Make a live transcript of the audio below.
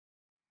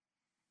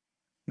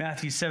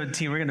Matthew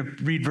 17, we're going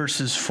to read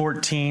verses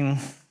 14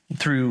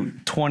 through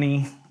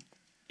 20,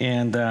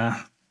 and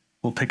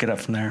we'll pick it up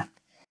from there.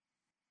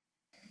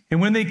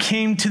 And when they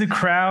came to the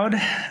crowd,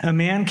 a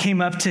man came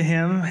up to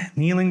him,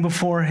 kneeling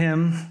before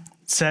him,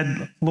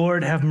 said,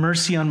 "Lord, have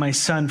mercy on my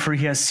son, for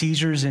he has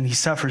seizures and he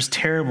suffers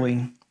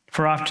terribly.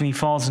 For often he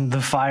falls into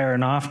the fire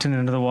and often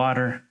into the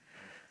water.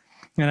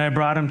 And I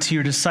brought him to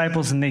your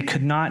disciples, and they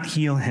could not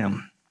heal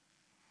him."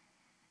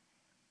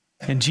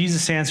 And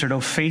Jesus answered, "O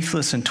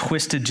faithless and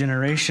twisted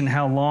generation,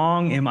 how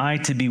long am I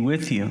to be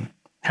with you?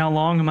 How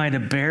long am I to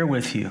bear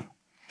with you?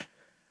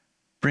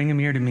 Bring him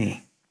here to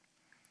me."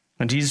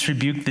 And Jesus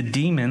rebuked the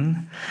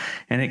demon,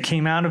 and it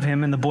came out of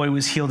him, and the boy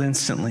was healed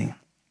instantly.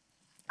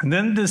 And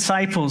then the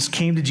disciples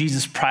came to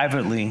Jesus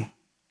privately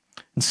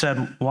and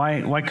said,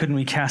 Why couldn't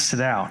we cast it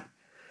out?"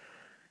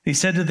 He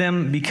said to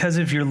them, "Because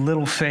of your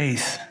little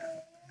faith.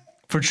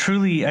 For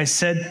truly I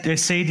say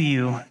to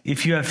you,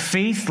 if you have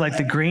faith like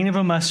the grain of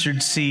a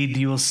mustard seed,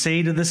 you will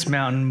say to this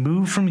mountain,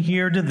 'Move from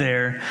here to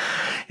there,'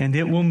 and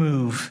it will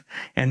move,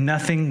 and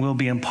nothing will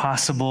be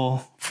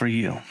impossible for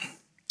you."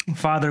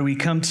 Father, we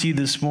come to you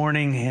this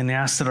morning and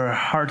ask that our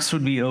hearts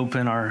would be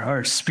open,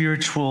 our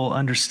spiritual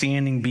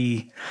understanding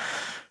be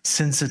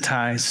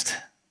sensitized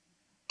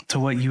to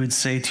what you would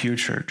say to your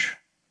church.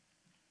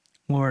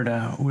 Lord,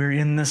 we're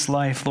in this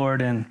life,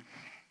 Lord, and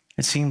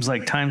it seems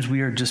like times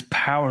we are just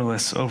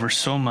powerless over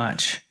so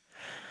much.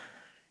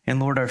 And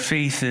Lord, our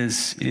faith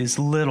is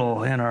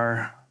little and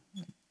our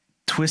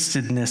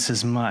twistedness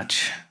is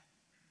much.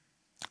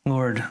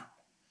 Lord,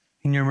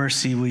 in your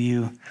mercy, will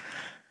you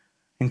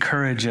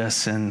encourage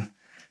us and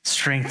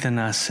strengthen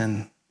us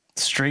and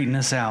straighten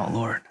us out,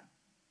 Lord,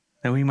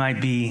 that we might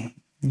be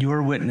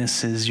your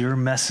witnesses, your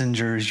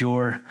messengers,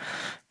 your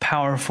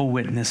powerful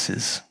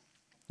witnesses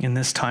in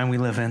this time we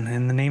live in.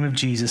 In the name of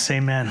Jesus,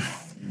 amen.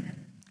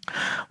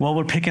 Well,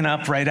 we're picking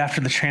up right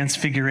after the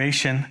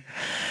transfiguration.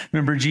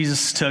 Remember,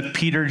 Jesus took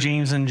Peter,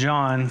 James, and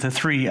John, the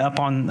three, up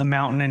on the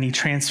mountain, and he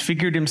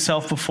transfigured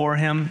himself before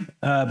them.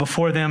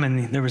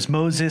 And there was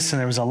Moses, and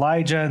there was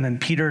Elijah, and then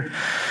Peter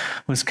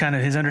was kind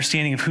of, his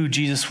understanding of who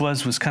Jesus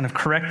was kind of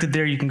corrected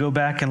there. You can go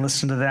back and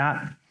listen to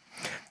that.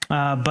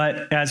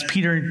 But as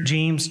Peter,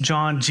 James,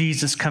 John,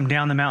 Jesus come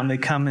down the mountain, they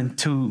come in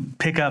to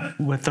pick up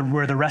with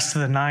where the rest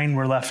of the 9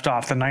 were left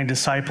off, the 9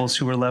 disciples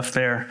who were left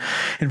there.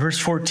 And verse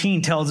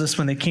 14 tells us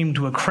when they came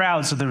to a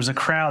crowd, so there was a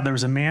crowd, there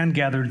was a man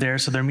gathered there,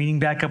 so they're meeting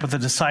back up with the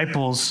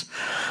disciples,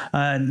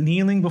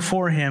 kneeling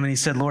before him, and he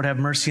said, "Lord, have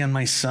mercy on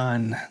my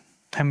son."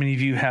 How many of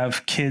you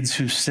have kids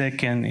who's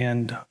sick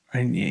and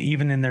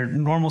even in their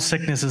normal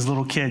sickness as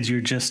little kids,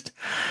 you're just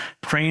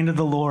praying to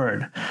the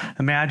Lord?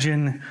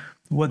 Imagine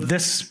what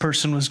this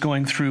person was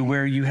going through,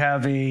 where you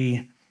have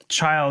a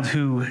child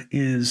who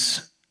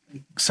is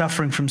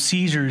suffering from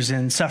seizures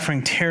and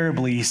suffering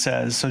terribly, he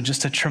says. So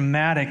just a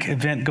traumatic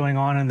event going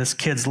on in this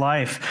kid's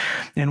life.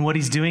 And what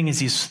he's doing is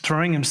he's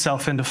throwing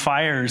himself into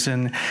fires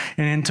and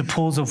into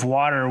pools of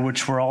water,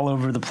 which were all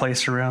over the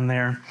place around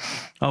there,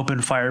 open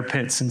fire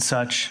pits and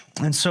such.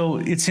 And so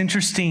it's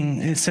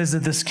interesting. It says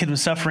that this kid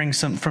was suffering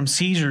from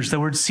seizures. The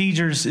word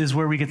seizures is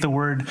where we get the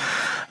word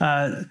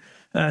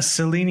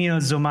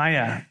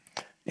selenio-zomia.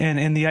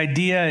 And the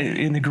idea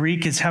in the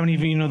Greek is, how many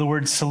of you know the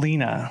word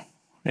Selena?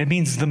 It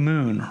means the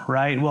moon,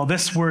 right? Well,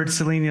 this word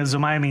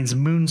selenio-zomia means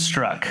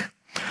moonstruck.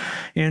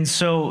 And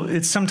so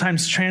it's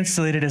sometimes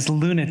translated as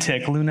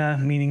lunatic, luna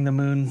meaning the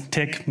moon,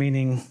 tick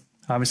meaning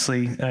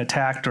obviously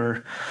attacked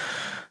or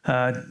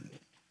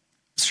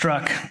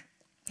struck.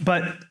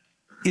 But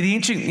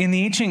in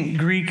the ancient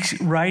Greek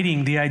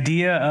writing, the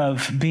idea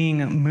of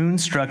being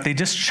moonstruck, they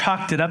just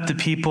chalked it up to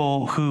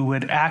people who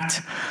would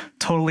act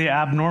totally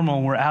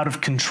abnormal, were out of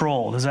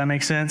control. Does that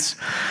make sense?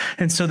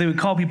 And so they would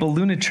call people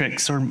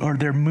lunatics, or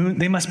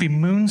they must be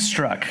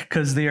moonstruck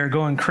because they are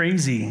going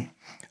crazy.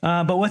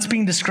 But what's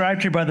being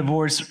described here by the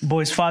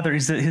boy's father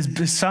is that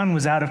his son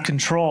was out of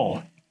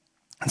control.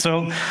 And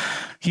so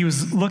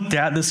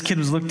this kid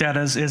was looked at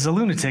as a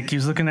lunatic. He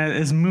was looking at it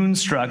as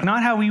moonstruck.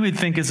 Not how we would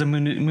think as a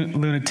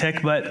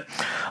lunatic, but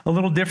a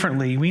little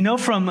differently. We know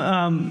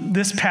from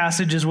this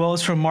passage, as well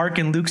as from Mark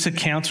and Luke's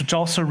accounts, which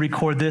also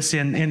record this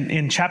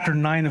in chapter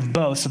 9 of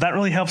both. So that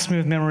really helps me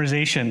with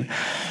memorization.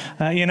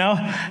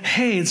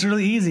 Hey, it's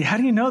really easy. How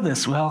do you know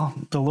this? Well,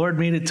 the Lord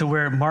made it to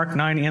where Mark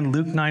 9 and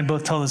Luke 9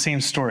 both tell the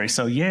same story.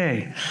 So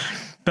yay.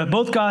 But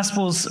both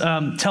Gospels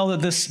tell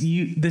that this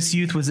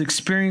youth was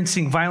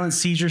experiencing violent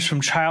seizures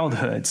from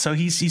childhood. So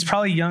he's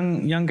probably a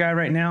young guy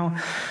right now,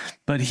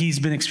 but he's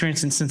been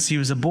experiencing since he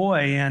was a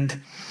boy.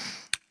 And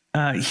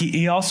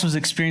he also was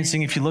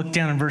experiencing, if you look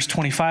down in verse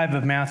 25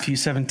 of Matthew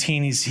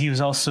 17, he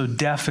was also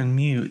deaf and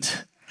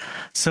mute.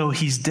 So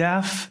he's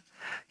deaf,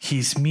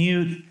 he's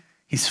mute,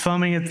 he's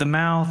foaming at the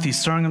mouth,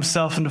 he's throwing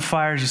himself into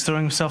fires, he's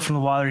throwing himself in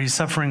the water, he's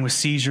suffering with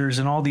seizures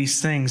and all these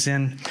things.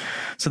 And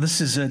so this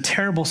is a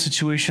terrible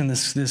situation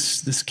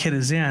this kid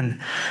is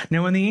in.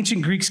 Now, when the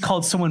ancient Greeks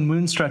called someone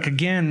moonstruck,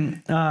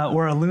 again,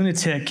 or a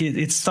lunatic,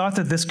 it's thought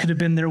that this could have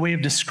been their way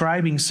of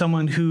describing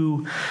someone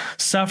who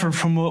suffered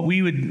from what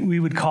we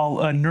would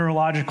call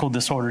neurological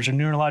disorders or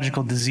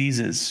neurological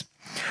diseases.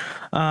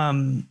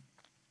 And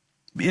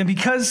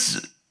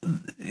because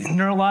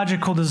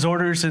neurological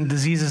disorders and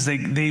diseases,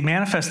 they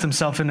manifest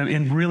themselves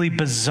in really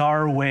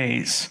bizarre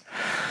ways.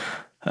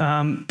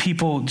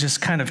 People just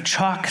kind of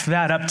chalk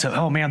that up to,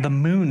 oh man, the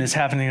moon is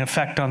having an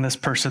effect on this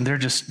person.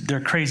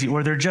 They're crazy,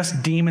 or they're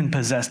just demon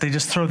possessed. They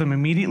just throw them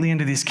immediately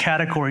into these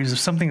categories of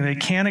something they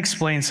can't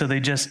explain. So they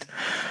just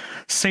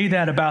say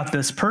that about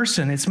this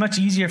person. It's much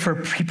easier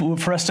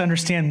for us to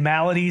understand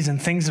maladies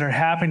and things that are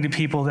happening to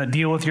people that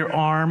deal with your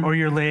arm or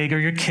your leg or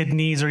your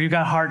kidneys, or you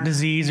got heart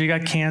disease or you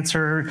got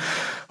cancer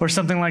or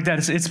something like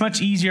that. It's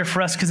much easier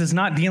for us because it's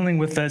not dealing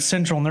with the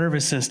central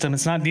nervous system.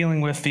 It's not dealing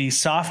with the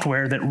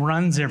software that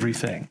runs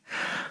everything.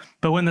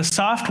 But when the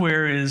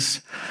software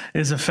is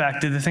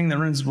affected, the thing that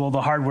runs,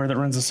 the hardware that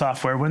runs the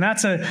software, when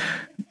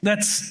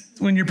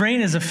when your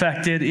brain is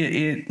affected,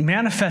 it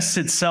manifests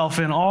itself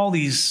in all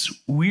these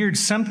weird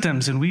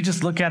symptoms, and we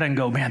just look at it and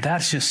go, man,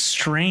 that's just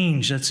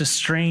strange. That's just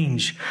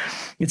strange.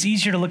 It's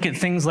easier to look at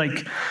things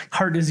like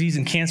heart disease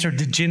and cancer,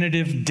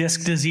 degenerative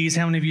disc disease.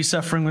 How many of you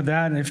suffering with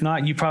that? And if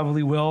not, you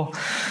probably will.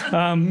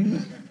 But,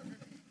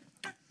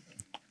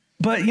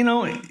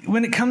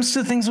 when it comes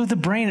to things with the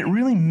brain, it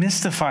really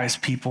mystifies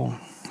people.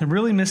 It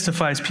really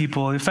mystifies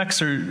people. The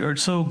effects are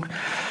so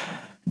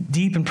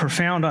deep and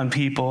profound on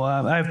people.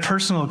 I have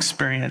personal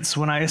experience.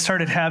 When I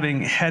started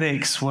having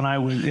headaches when I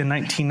was in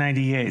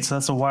 1998, so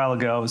that's a while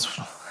ago. I was,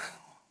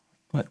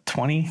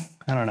 20?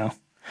 I don't know.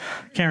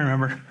 Can't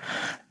remember.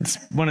 It's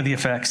one of the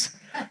effects.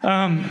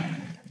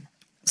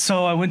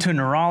 So I went to a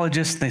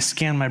neurologist. They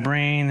scanned my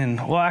brain. And,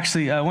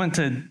 actually, I went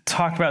to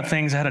talk about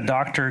things. I had a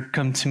doctor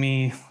come to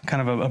me,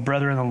 kind of a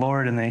brother in the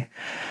Lord, and they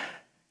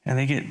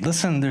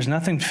listen, there's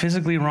nothing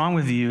physically wrong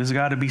with you. It's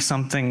got to be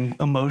something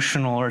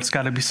emotional, or it's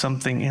got to be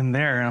something in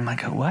there. And I'm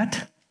like,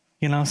 what?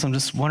 So I'm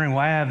just wondering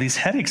why I have these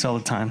headaches all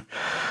the time.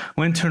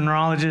 Went to a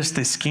neurologist,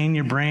 they scan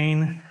your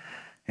brain,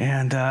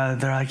 and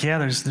they're like, yeah,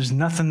 there's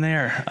nothing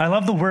there. I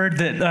love the word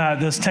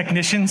that those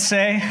technicians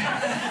say.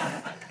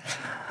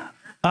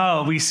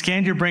 Oh, we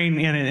scanned your brain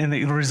and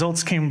the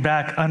results came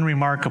back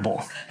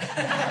unremarkable.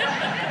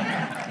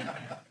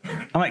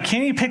 I'm like,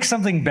 can you pick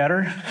something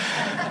better?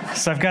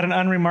 So I've got an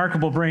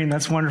unremarkable brain.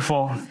 That's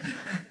wonderful.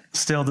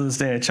 Still to this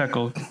day, I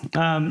chuckle.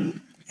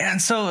 And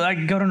so I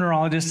go to a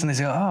neurologist and they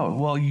say, oh,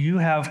 well, you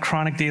have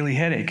chronic daily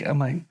headache. I'm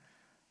like,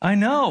 I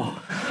know.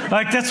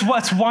 Like, that's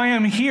why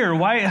I'm here.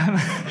 Why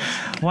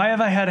have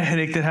I had a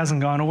headache that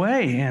hasn't gone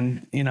away?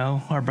 And,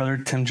 our brother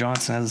Tim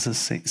Johnson has a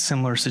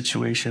similar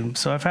situation.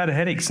 So I've had a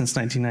headache since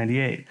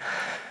 1998.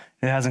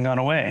 It hasn't gone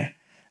away.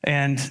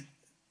 And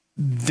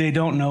they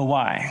don't know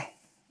why.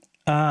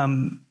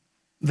 Then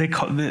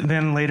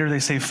later they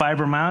say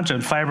fibromyalgia.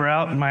 And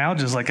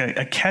fibromyalgia is like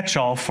a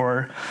catch-all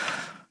for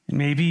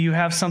maybe you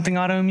have something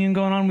autoimmune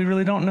going on we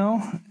really don't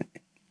know.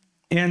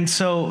 And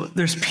so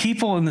there's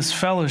people in this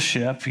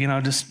fellowship,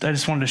 I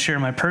just wanted to share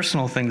my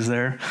personal things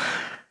there.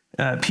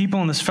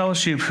 People in this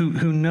fellowship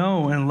who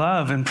know and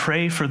love and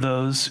pray for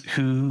those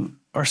who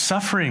are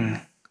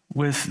suffering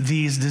with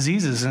these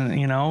diseases.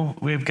 And,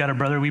 we've got a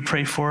brother we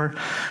pray for,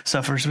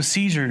 suffers with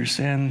seizures.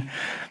 And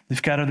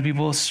we've got other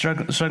people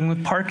struggling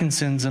with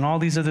Parkinson's and all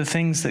these other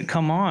things that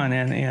come on.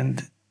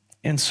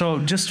 And so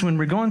just when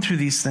we're going through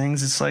these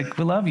things, it's like,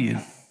 we love you.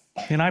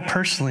 And I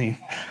personally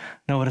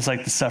know what it's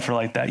like to suffer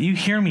like that. You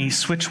hear me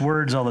switch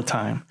words all the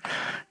time.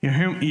 You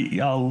hear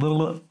me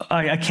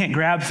I can't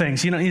grab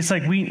things. It's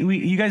like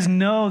you guys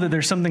know that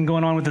there's something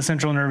going on with the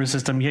central nervous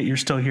system, yet you're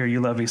still here.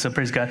 You love me, so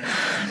praise God.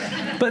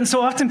 But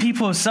so often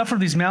people who suffer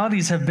these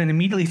maladies have been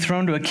immediately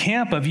thrown to a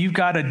camp of you've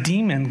got a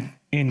demon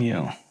in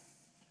you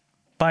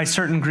by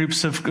certain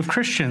groups of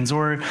Christians,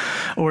 or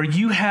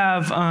you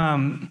have,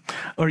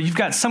 or you've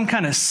got some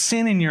kind of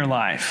sin in your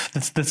life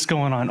that's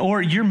going on,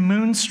 or you're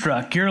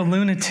moonstruck, you're a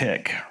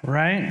lunatic,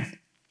 right?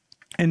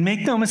 And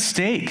make no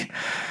mistake,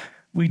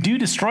 we do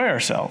destroy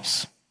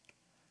ourselves.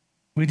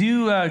 We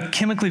do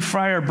chemically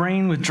fry our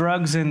brain with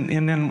drugs,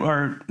 and then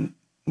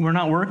we're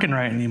not working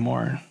right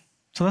anymore.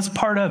 So that's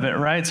part of it,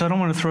 right? So I don't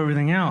want to throw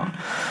everything out.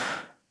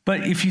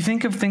 But if you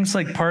think of things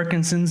like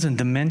Parkinson's and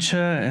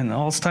dementia and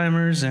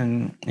Alzheimer's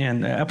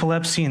and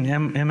epilepsy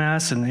and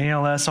MS and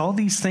ALS, all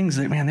these things,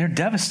 they're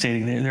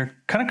devastating. They're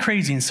kind of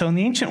crazy. And so in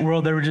the ancient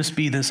world, there would just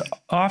be this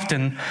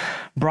often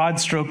broad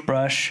stroke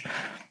brush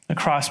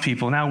across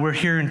people. Now we're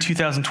here in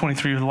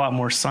 2023 with a lot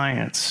more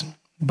science.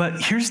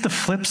 But here's the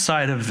flip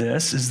side of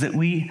this, is that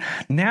we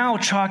now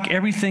chalk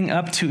everything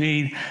up to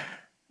a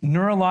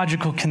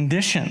neurological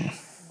condition.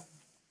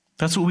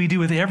 That's what we do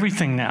with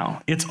everything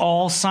now. It's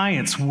all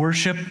science.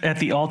 Worship at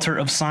the altar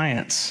of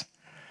science,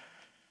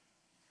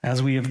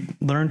 as we have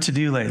learned to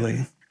do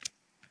lately.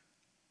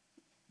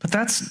 But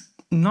that's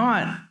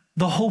not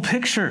the whole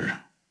picture.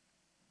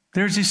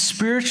 There's a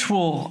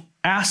spiritual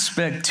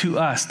aspect to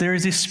us. There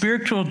is a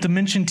spiritual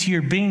dimension to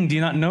your being. Do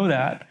you not know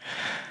that?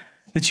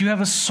 That you have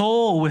a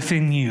soul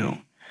within you.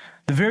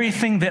 The very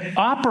thing that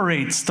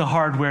operates the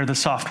hardware, the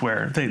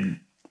software,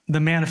 the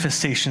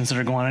manifestations that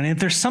are going on. And if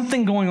there's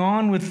something going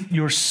on with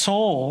your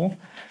soul,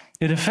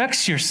 it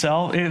affects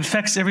yourself. It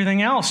affects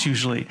everything else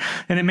usually.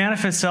 And it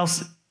manifests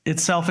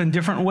itself in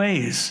different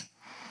ways.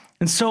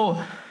 And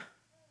so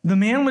the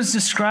man was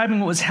describing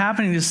what was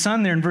happening to his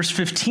son there in verse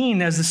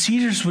 15. As the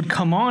seizures would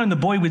come on, the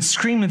boy would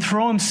scream and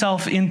throw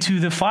himself into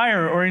the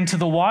fire or into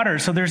the water.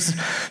 So there's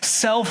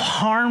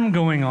self-harm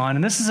going on.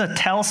 And this is a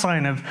tell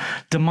sign of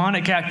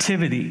demonic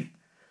activity.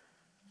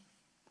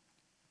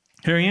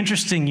 Very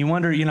interesting. You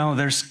wonder,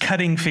 there's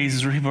cutting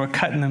phases where people are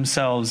cutting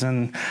themselves,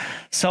 and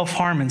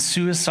self-harm and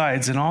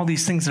suicides and all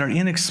these things that are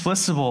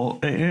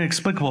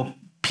inexplicable.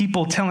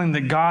 People telling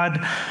that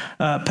God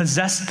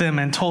possessed them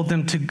and told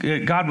them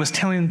God was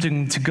telling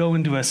them to go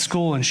into a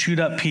school and shoot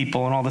up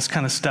people and all this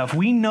kind of stuff.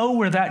 We know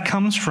where that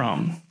comes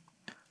from.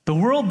 The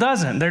world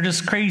doesn't. They're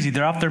just crazy.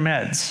 They're off their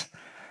meds.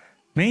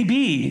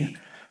 Maybe,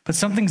 but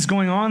something's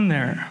going on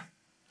there.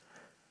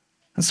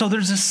 And so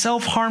there's this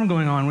self-harm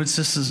going on, which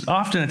this is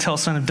often a tell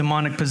sign of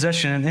demonic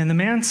possession. And the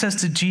man says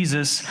to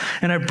Jesus,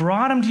 "And I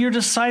brought him to your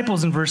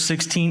disciples," in verse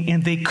 16,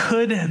 "and they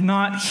could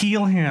not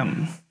heal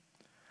him."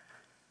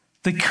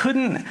 They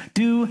couldn't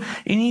do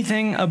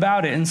anything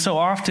about it. And so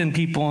often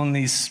people in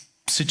these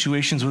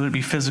situations, whether it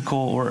be physical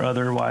or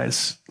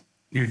otherwise,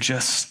 you're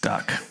just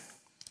stuck.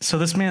 So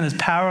this man is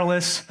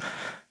powerless.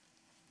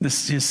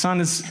 His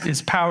son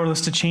is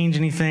powerless to change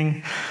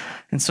anything.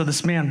 And so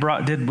this man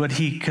did what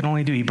he could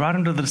only do. He brought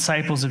him to the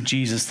disciples of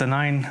Jesus, the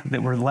 9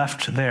 that were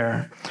left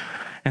there,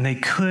 and they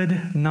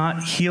could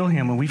not heal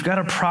him. And we've got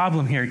a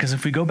problem here, because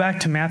if we go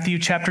back to Matthew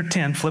chapter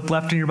 10, flip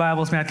left in your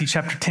Bibles, Matthew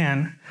chapter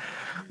 10,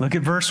 look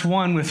at verse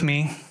 1 with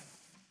me.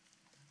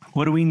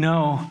 What do we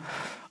know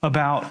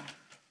about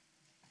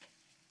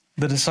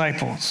the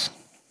disciples?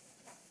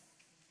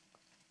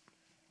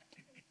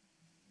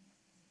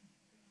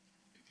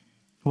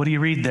 What do you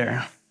read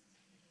there?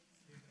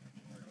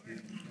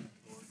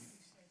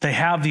 They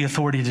have the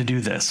authority to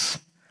do this.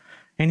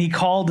 And he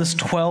called his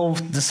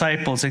 12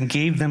 disciples and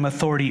gave them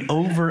authority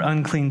over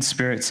unclean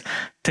spirits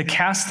to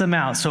cast them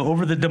out, so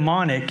over the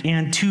demonic,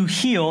 and to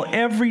heal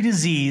every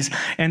disease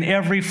and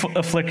every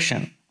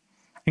affliction,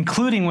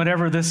 including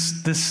whatever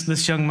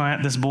this young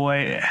man, this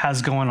boy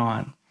has going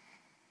on.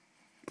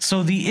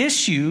 So the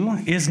issue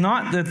is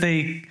not that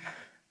they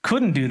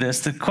couldn't do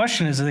this. The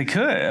question is that they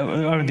could,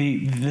 or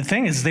the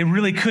thing is they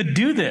really could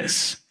do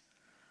this.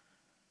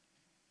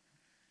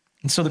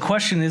 And so the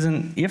question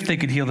isn't if they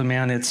could heal the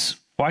man, it's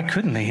why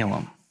couldn't they heal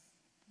him?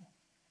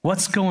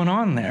 What's going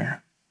on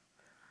there?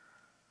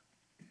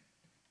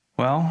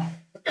 Well,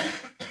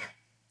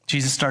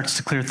 Jesus starts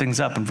to clear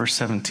things up in verse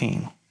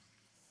 17.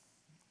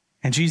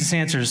 And Jesus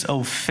answers,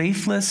 "O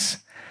faithless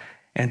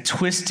and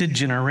twisted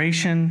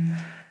generation,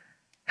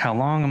 how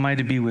long am I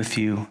to be with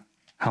you?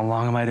 How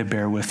long am I to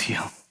bear with you?"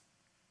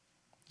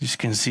 You just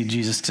can see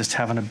Jesus just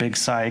having a big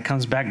sigh. He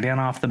comes back down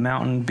off the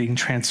mountain, being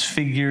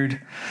transfigured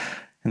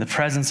in the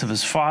presence of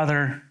his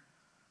Father,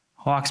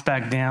 walks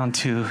back down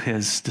to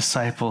his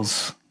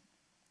disciples,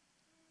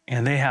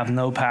 and they have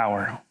no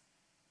power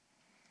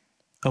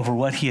over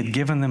what he had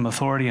given them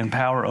authority and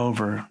power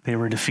over. They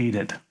were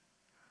defeated.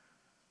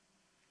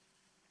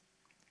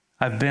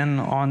 I've been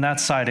on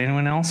that side.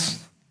 Anyone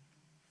else?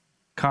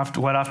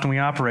 Quite often we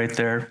operate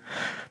there.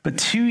 But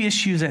 2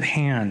 issues at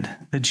hand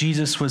that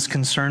Jesus was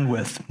concerned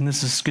with, and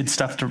this is good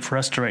stuff for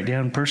us to write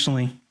down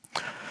personally.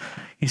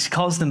 He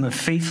calls them a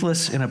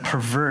faithless and a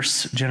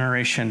perverse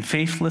generation.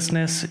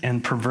 Faithlessness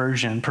and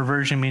perversion.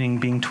 Perversion meaning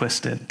being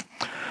twisted.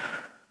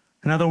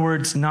 In other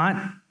words,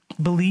 not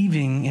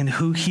believing in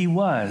who he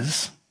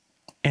was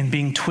and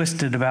being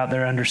twisted about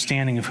their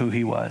understanding of who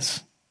he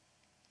was.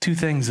 2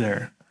 things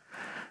there.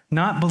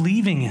 Not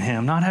believing in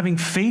him, not having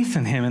faith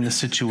in him in the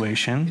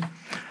situation,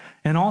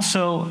 and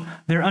also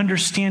their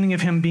understanding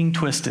of him being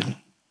twisted.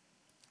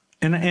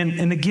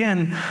 And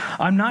again,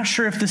 I'm not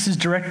sure if this is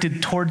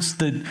directed towards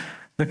the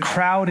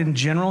crowd in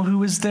general who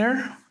was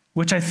there,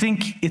 which I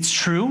think it's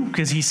true,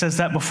 because he says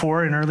that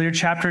before in earlier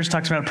chapters,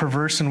 talks about a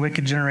perverse and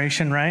wicked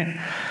generation, right?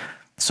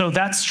 So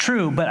that's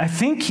true, but I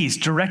think he's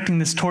directing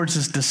this towards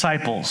his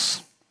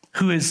disciples,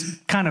 who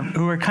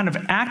are kind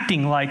of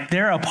acting like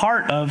they're a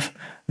part of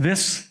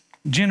this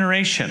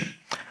generation.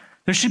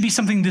 There should be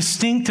something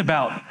distinct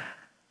about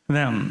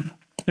them.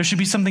 There should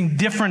be something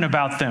different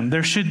about them.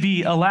 There should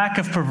be a lack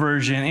of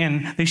perversion,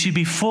 and they should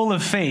be full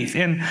of faith.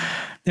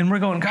 And we're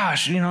going,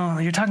 gosh,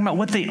 you're talking about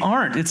what they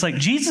aren't. It's like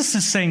Jesus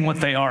is saying what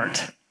they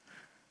aren't.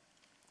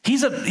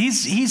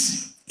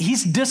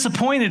 He's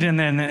disappointed in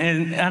them,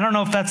 and I don't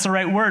know if that's the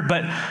right word,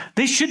 but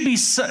they should be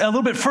a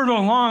little bit further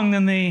along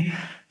than they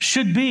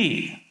should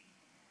be.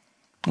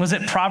 Was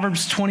it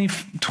Proverbs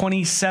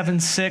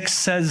 27:6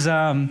 says,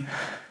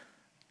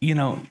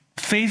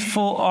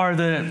 faithful are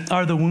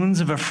the wounds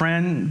of a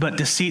friend, but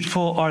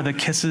deceitful are the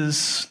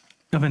kisses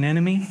of an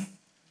enemy.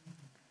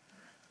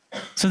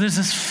 So there's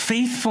this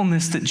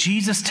faithfulness that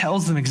Jesus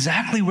tells them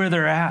exactly where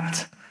they're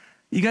at.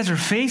 You guys are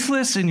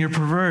faithless and you're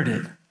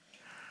perverted.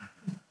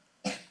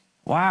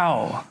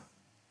 Wow.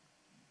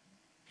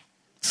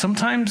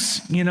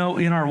 Sometimes, in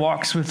our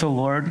walks with the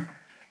Lord,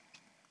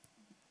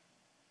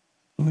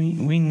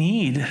 we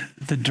need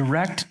the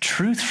direct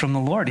truth from the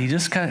Lord. He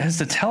just has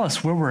to tell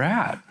us where we're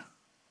at.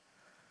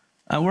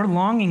 We're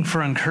longing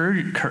for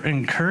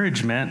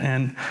encouragement,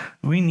 and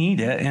we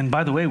need it. And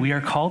by the way, we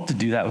are called to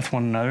do that with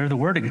one another. The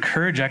word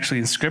encourage actually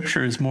in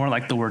Scripture is more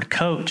like the word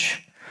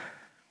coach,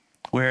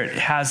 where it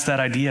has that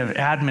idea of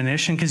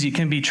admonition, because you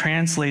can be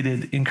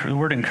translated, the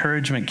word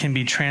encouragement can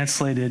be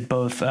translated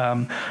both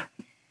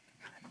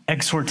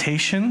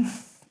exhortation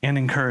and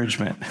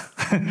encouragement.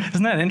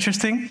 Isn't that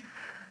interesting?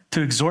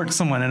 To exhort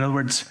someone. In other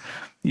words,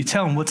 you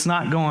tell them what's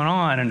not going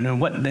on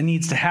and what that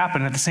needs to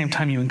happen. At the same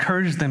time, you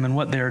encourage them in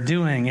what they're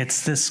doing.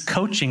 It's this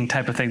coaching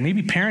type of thing.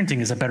 Maybe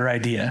parenting is a better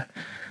idea.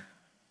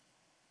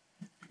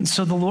 And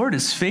so the Lord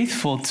is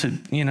faithful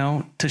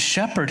to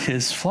shepherd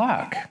his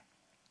flock.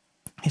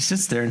 He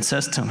sits there and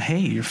says to him, hey,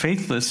 you're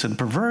faithless and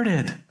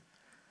perverted.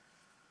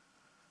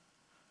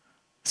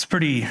 It's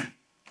pretty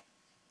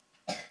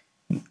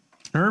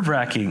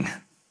nerve-wracking.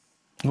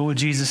 What would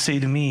Jesus say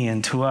to me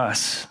and to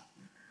us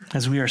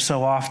as we are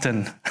so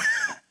often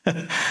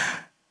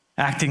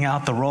acting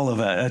out the role of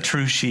a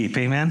true sheep?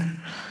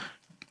 Amen?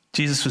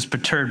 Jesus was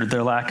perturbed with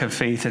their lack of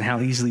faith and how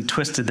easily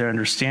twisted their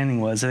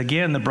understanding was. And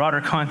again, the broader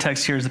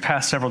context here is the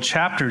past several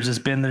chapters has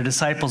been the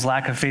disciples'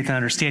 lack of faith and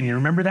understanding. You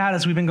remember that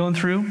as we've been going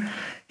through?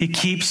 He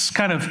keeps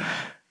kind of,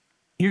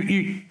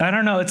 I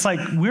don't know, it's like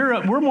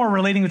we're more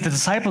relating with the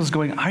disciples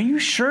going, are you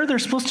sure they're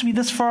supposed to be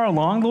this far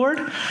along, Lord?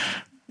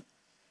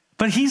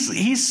 But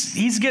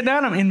he's getting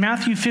at them in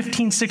Matthew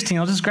 15, 16.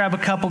 I'll just grab a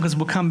couple because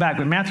we'll come back.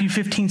 But Matthew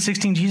 15,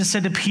 16, Jesus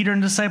said to Peter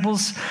and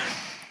disciples,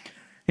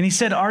 and he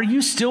said, are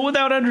you still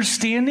without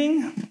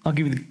understanding? I'll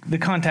give you the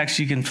context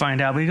you can find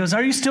out. But he goes,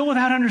 are you still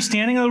without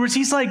understanding? In other words,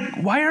 he's like,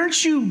 why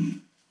aren't you?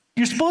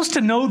 You're supposed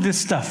to know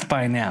this stuff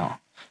by now,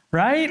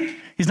 right?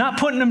 He's not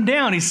putting them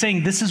down. He's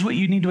saying, this is what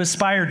you need to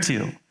aspire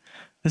to.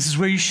 This is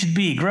where you should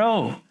be.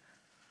 Grow.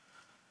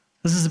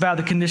 This is about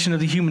the condition of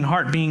the human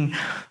heart being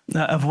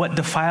of what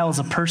defiles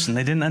a person.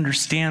 They didn't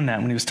understand that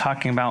when he was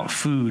talking about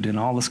food and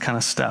all this kind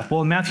of stuff.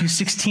 Well, in Matthew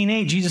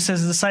 16:8, Jesus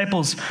says to the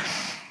disciples,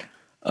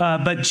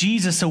 but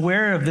Jesus,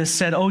 aware of this,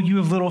 said, oh, you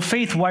have little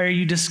faith. Why are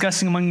you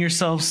discussing among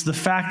yourselves the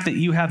fact that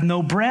you have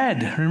no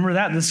bread? Remember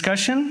that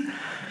discussion?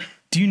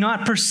 Do you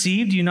not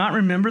perceive? Do you not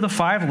remember the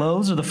 5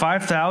 loaves or the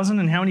 5,000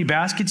 and how many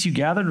baskets you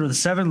gathered, or the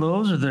 7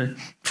 loaves or the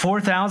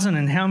 4,000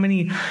 and how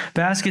many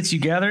baskets you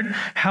gathered?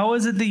 How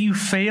is it that you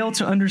fail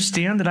to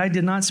understand that I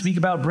did not speak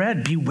about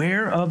bread?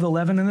 Beware of the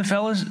leaven and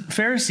the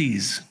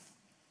Pharisees.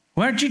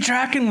 Why aren't you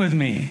tracking with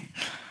me?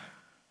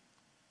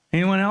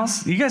 Anyone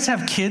else? You guys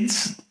have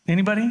kids?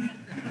 Anybody?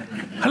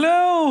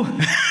 Hello?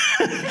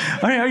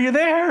 Are you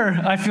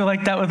there? I feel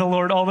like that with the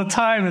Lord all the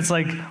time. It's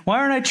like, why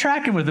aren't I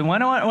tracking with him? Why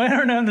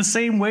aren't I on the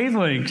same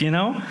wavelength, In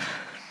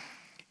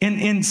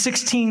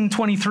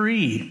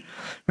 16:23,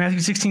 Matthew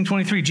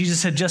 16:23,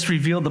 Jesus had just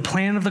revealed the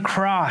plan of the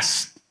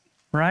cross,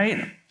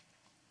 right?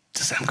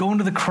 Just, I'm going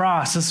to the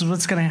cross. This is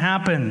what's going to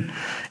happen.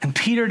 And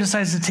Peter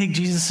decides to take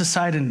Jesus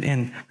aside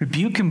and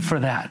rebuke him for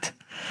that.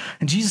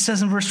 And Jesus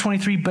says in verse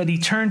 23, but he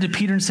turned to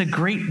Peter and said,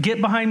 great, get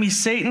behind me,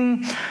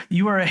 Satan.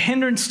 You are a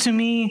hindrance to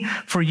me,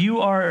 for you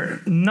are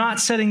not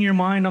setting your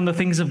mind on the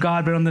things of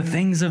God, but on the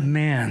things of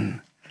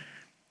man.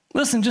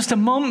 Listen, just a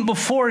moment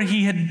before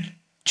he had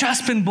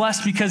just been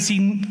blessed because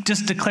he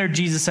just declared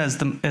Jesus as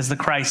the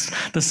Christ,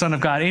 the Son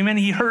of God. Amen.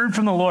 He heard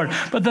from the Lord.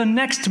 But the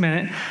next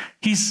minute,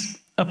 he's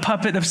a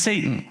puppet of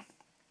Satan.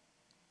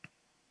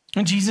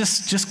 And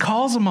Jesus just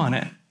calls him on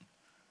it.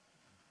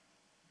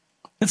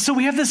 And so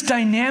we have this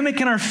dynamic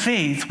in our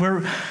faith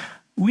where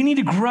we need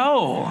to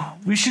grow.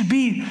 We should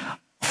be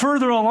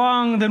further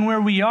along than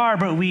where we are,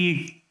 but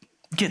we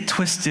get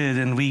twisted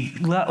and we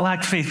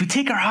lack faith. We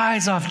take our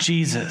eyes off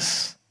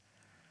Jesus.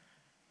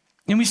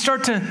 And we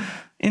start to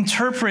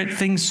interpret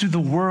things through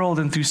the world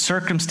and through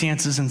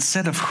circumstances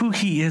instead of who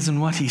he is and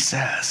what he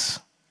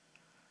says.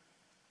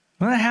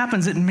 When that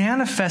happens, it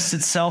manifests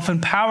itself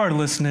in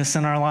powerlessness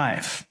in our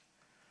life.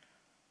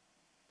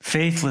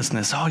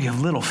 Faithlessness. Oh, you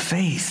have little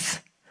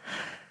faith.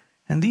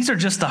 And these are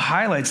just the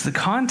highlights. The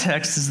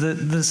context is that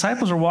the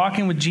disciples are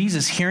walking with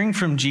Jesus, hearing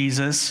from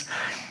Jesus,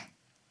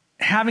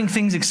 having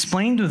things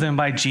explained to them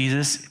by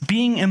Jesus,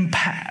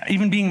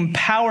 even being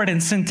empowered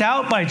and sent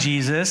out by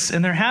Jesus.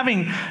 And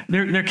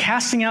they're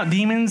casting out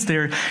demons.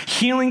 They're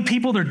healing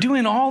people. They're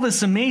doing all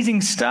this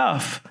amazing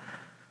stuff.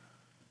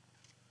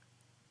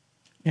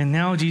 And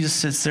now Jesus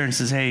sits there and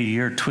says, hey,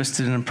 you're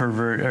twisted and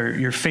perverted, or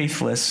you're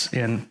faithless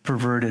and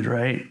perverted,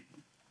 right?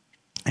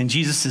 And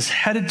Jesus is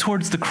headed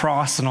towards the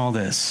cross and all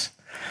this.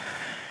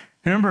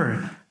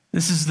 Remember,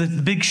 this is the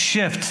big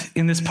shift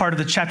in this part of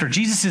the chapter.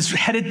 Jesus is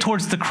headed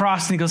towards the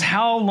cross and he goes,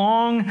 how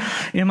long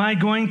am I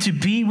going to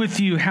be with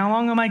you? How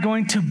long am I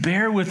going to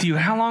bear with you?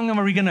 How long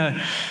are we going to,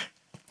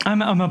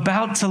 I'm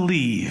about to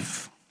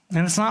leave.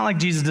 And it's not like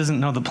Jesus doesn't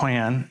know the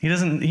plan.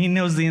 He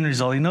knows the end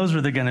result. He knows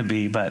where they're going to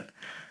be, but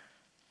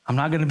I'm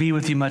not going to be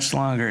with you much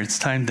longer. It's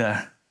time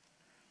to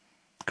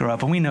grow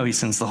up. And we know he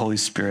sends the Holy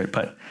Spirit,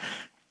 but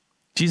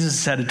Jesus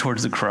is headed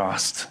towards the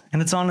cross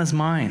and it's on his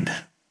mind.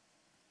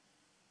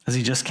 As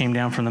he just came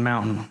down from the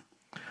mountain.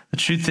 The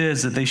truth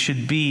is that they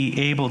should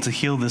be able to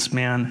heal this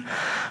man,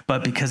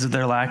 but because of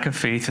their lack of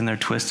faith and their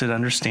twisted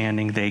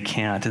understanding, they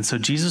can't. And so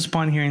Jesus,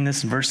 upon hearing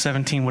this in verse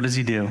 17, what does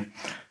he do?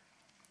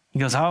 He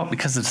goes, oh,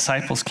 because the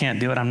disciples can't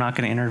do it, I'm not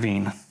going to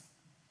intervene.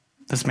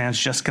 This man's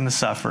just going to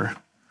suffer.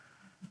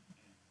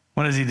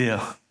 What does he do?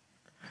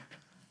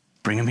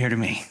 Bring him here to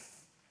me.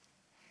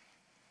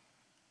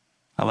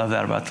 I love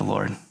that about the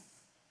Lord.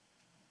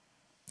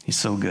 He's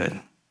so good.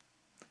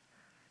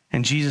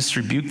 And Jesus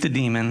rebuked the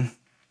demon,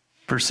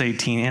 verse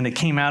 18, and it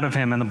came out of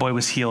him, and the boy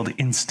was healed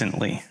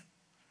instantly.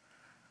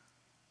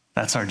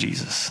 That's our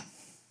Jesus.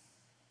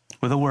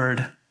 With a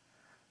word,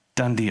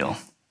 done deal.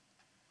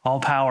 All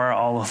power,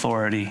 all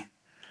authority.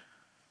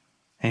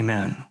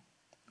 Amen.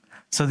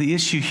 So the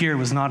issue here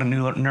was not a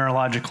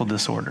neurological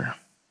disorder.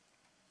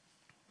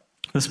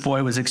 This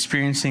boy was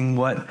experiencing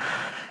what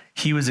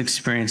he was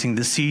experiencing,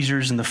 the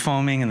seizures and the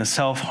foaming and the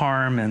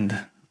self-harm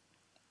and,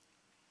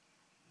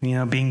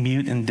 being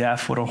mute and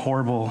deaf. What a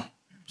horrible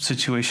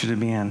situation to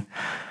be in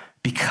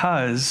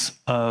because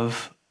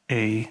of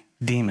a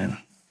demon.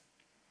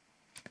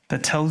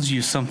 That tells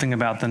you something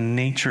about the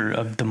nature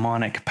of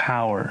demonic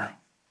power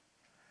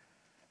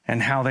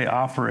and how they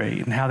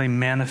operate and how they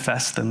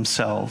manifest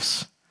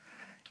themselves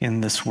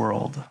in this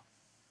world.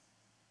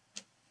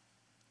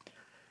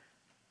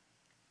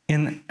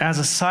 And as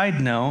a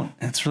side note,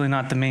 it's really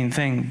not the main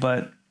thing,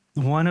 but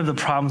one of the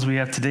problems we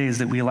have today is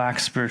that we lack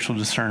spiritual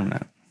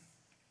discernment.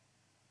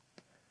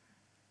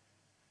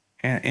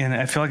 And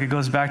I feel like it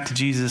goes back to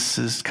Jesus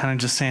is kind of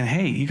just saying,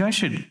 hey, you guys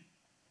should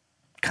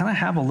kind of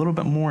have a little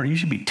bit more, you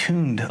should be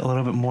tuned a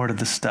little bit more to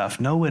this stuff.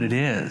 Know what it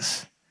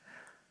is.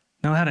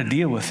 Know how to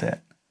deal with it.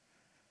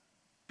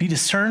 Be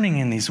discerning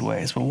in these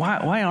ways. But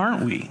why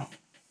aren't we?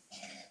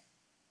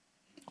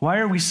 Why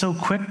are we so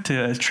quick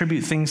to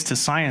attribute things to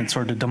science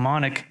or to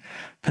demonic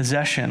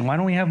possession? Why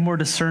don't we have more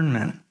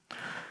discernment?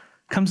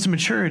 Comes to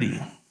maturity,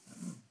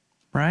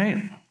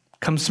 right?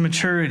 Comes to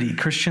maturity.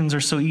 Christians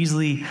are so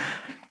easy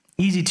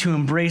to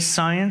embrace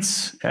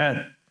science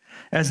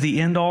as the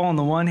end all on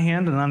the one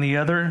hand, and on the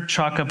other,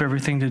 chalk up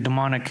everything to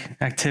demonic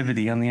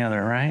activity on the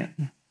other, right?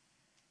 It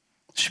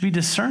should be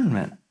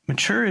discernment,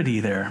 maturity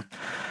there.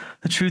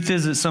 The truth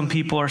is that some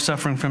people are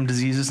suffering from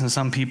diseases and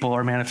some people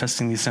are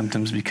manifesting these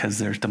symptoms because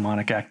there's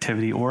demonic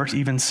activity or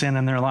even sin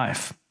in their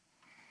life.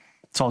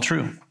 It's all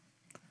true.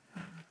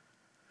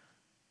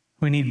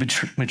 We need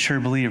mature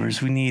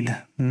believers. We need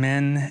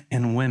men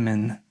and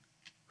women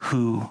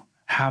who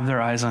have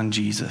their eyes on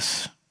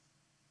Jesus,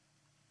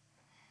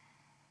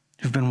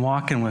 who've been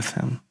walking with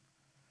him,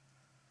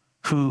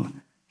 who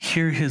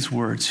hear his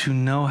words, who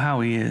know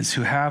how he is,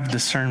 who have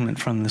discernment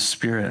from the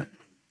Spirit.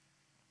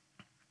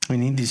 We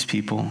need these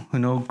people who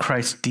know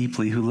Christ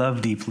deeply, who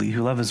love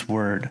his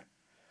word,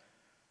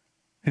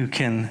 who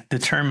can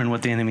determine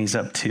what the enemy's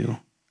up to,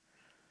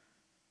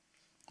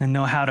 and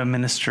know how to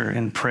minister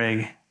and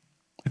pray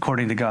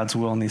according to God's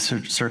will in these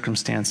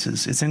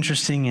circumstances. It's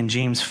interesting in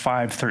James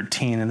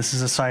 5:13, and this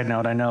is a side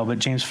note, I know, but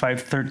James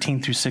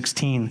 5:13 through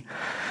 16,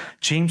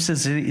 James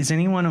says, is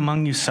anyone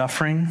among you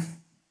suffering?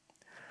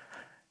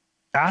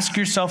 Ask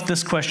yourself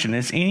this question,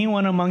 is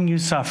anyone among you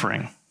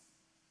suffering?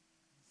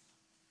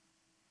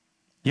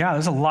 Yeah,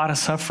 there's a lot of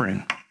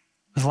suffering.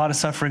 There's a lot of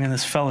suffering in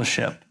this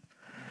fellowship.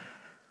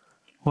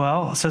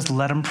 Well, it says,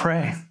 let them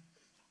pray.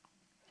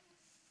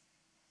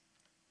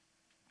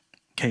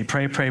 Okay,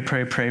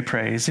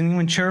 pray. Is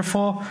anyone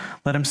cheerful?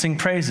 Let him sing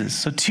praises.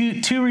 So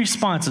two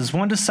responses.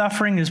 One to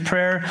suffering is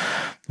prayer.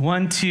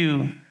 One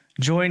to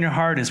joy in your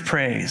heart is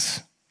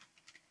praise.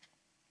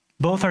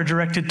 Both are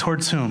directed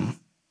towards whom?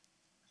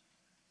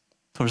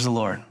 Towards the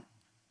Lord,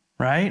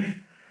 right?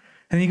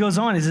 And he goes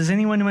on, is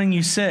anyone among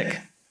you sick?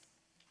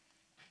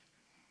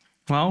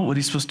 Well, what are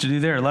you supposed to do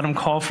there? Let him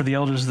call for the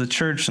elders of the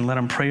church and let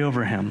him pray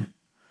over him,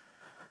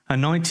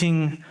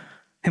 anointing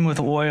him with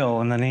oil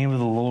in the name of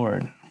the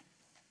Lord.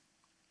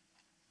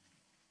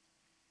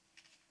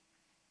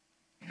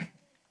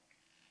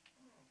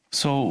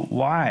 So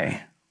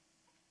why?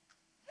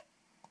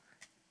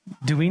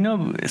 Do we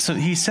know? So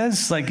he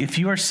says, if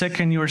you are sick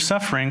and you are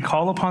suffering,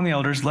 call upon the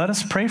elders. Let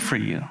us pray for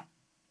you.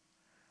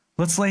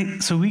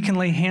 So we can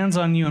lay hands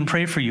on you and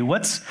pray for you.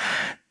 What's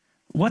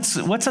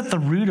at the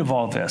root of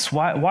all this?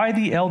 Why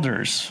the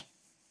elders?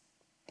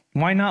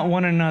 Why not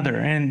one another?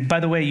 And by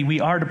the way, we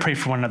are to pray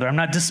for one another. I'm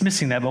not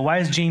dismissing that, but why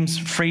is James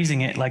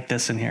phrasing it like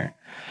this in here?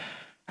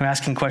 I'm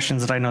asking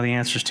questions that I know the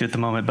answers to at the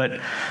moment,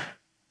 but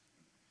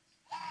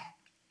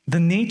the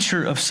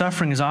nature of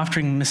suffering is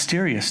often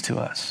mysterious to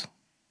us,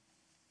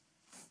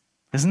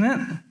 isn't it?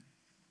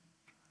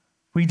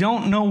 We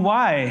don't know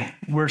why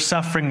we're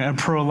suffering a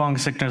prolonged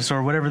sickness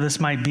or whatever this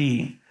might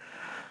be.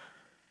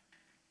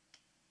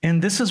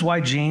 And this is why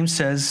James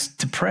says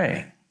to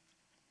pray.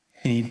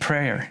 You need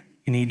prayer.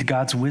 You need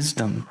God's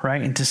wisdom,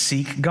 right? And to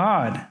seek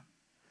God.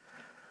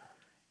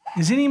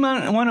 Is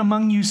anyone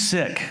among you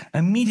sick?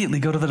 Immediately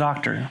go to the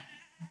doctor.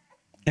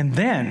 And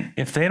then,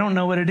 if they don't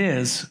know what it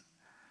is,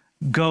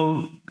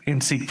 go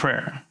and seek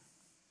prayer.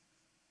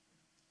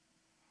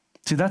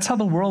 See, that's how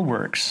the world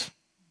works.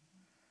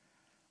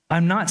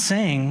 I'm not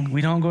saying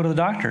we don't go to the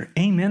doctor.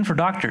 Amen for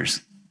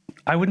doctors.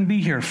 I wouldn't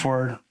be here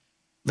for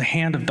the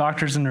hand of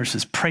doctors and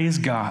nurses. Praise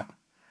God.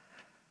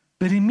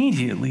 But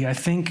immediately I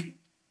think,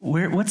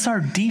 what's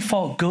our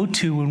default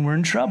go-to when we're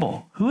in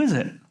trouble? Who is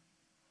it?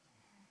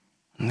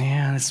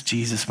 Man, it's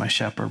Jesus, my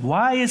shepherd.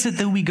 Why is it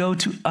that we go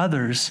to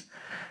others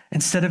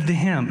instead of to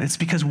him? It's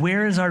because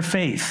where is our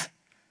faith?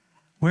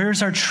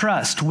 Where's our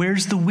trust?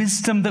 Where's the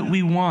wisdom that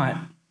we want?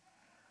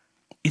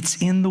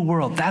 It's in the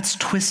world. That's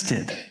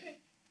twisted.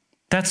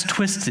 That's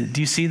twisted. Do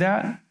you see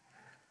that?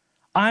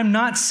 I'm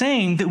not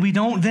saying that we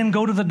don't then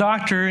go to the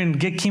doctor and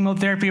get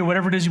chemotherapy or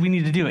whatever it is we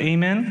need to do.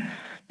 Amen?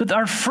 But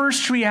our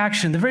first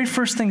reaction, the very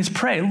first thing is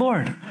pray.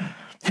 Lord,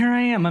 here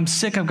I am. I'm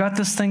sick. I've got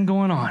this thing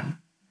going on.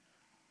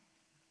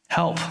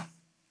 Help.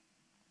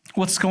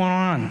 What's going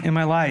on in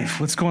my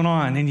life? What's going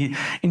on?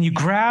 And you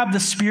grab the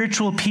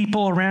spiritual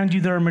people around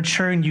you that are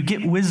mature and you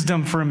get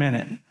wisdom for a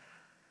minute.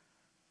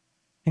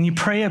 And you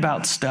pray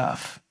about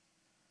stuff.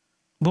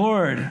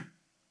 Lord,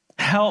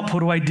 help.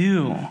 What do I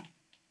do?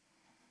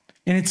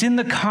 And it's in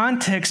the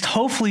context,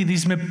 hopefully,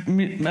 these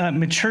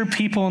mature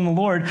people in the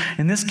Lord,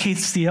 in this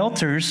case, the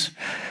elders,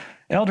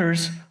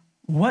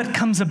 what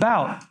comes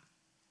about?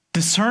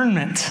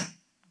 Discernment.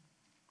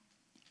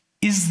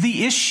 Is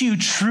the issue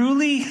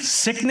truly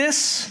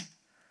sickness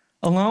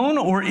alone,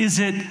 or is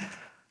it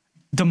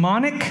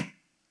demonic,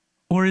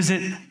 or is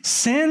it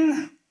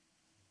sin?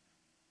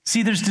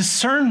 See, there's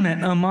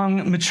discernment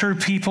among mature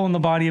people in the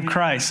body of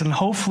Christ, and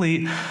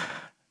hopefully,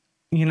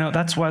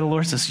 that's why the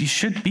Lord says, you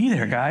should be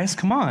there, guys.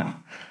 Come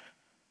on.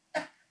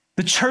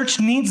 The church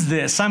needs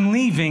this. I'm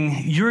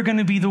leaving. You're going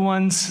to be the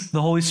ones,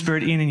 the Holy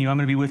Spirit in you. I'm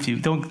going to be with you.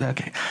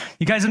 Okay.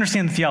 You guys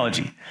understand the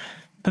theology.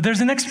 But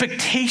there's an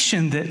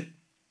expectation that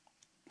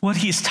what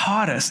he's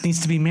taught us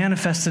needs to be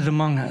manifested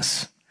among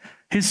us.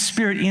 His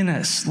Spirit in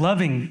us,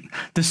 loving,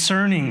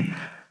 discerning,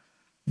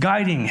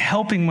 guiding,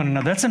 helping one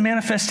another. That's a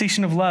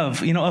manifestation of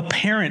love. A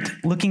parent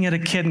looking at a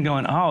kid and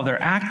going, oh,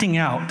 they're acting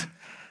out.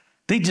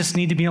 They just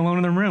need to be alone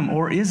in their room.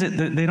 Or is it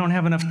that they don't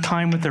have enough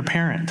time with their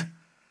parent?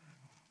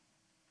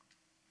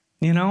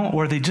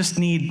 Or they just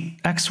need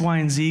X, Y,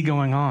 and Z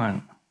going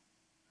on.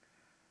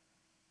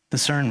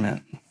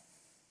 Discernment.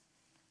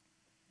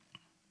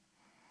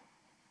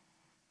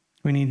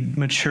 We need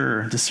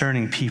mature,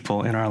 discerning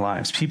people in our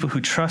lives, people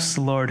who trust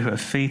the Lord, who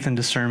have faith and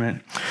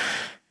discernment.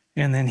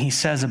 And then he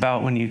says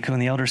about when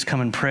the elders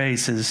come and pray, he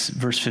says,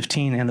 verse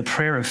 15, and the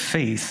prayer of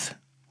faith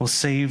will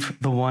save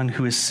the one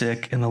who is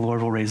sick, and the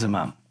Lord will raise him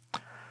up.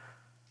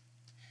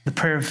 The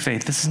prayer of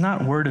faith. This is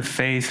not word of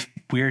faith,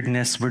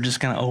 weirdness. We're just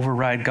going to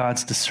override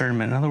God's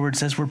discernment. In other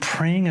words, as we're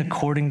praying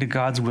according to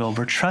God's will,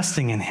 we're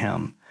trusting in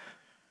him.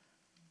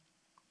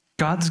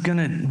 God's going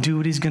to do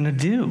what he's going to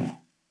do.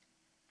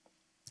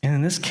 And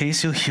in this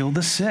case, he'll heal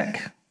the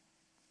sick.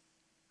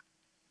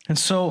 And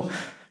so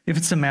if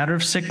it's a matter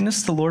of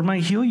sickness, the Lord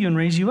might heal you and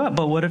raise you up.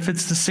 But what if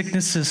it's the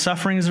sickness is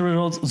suffering as a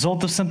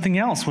result of something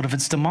else? What if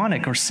it's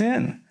demonic or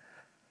sin?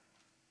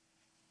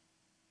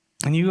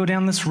 And you go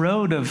down this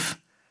road of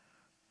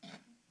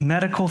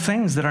medical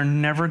things that are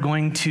never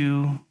going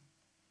to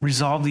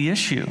resolve the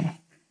issue.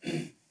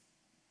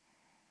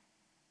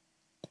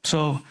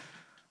 So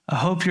I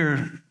hope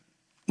your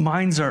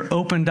minds are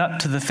opened up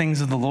to the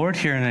things of the Lord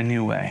here in a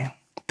new way.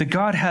 That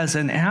God has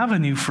an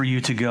avenue for you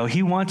to go.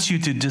 He wants you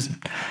to just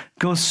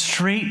go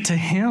straight to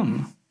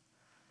him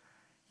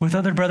with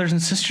other brothers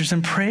and sisters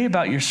and pray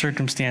about your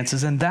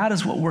circumstances. And that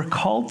is what we're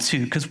called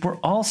to, because we're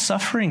all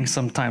suffering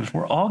sometimes.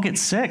 We all get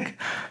sick.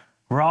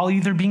 We're all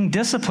either being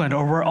disciplined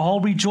or we're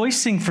all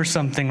rejoicing for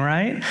something,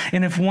 right?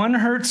 And if one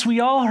hurts, we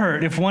all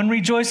hurt. If one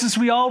rejoices,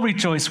 we all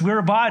rejoice. We're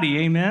a body,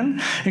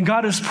 amen? And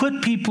God has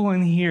put people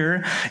in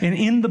here and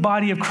in the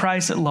body of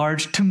Christ at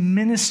large to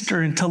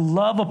minister and to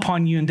love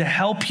upon you and to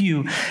help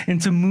you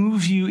and to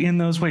move you in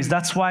those ways.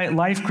 That's why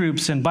life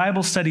groups and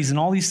Bible studies and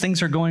all these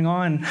things are going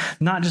on,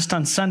 not just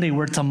on Sunday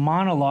where it's a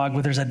monologue,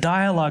 where there's a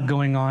dialogue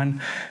going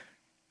on,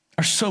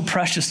 are so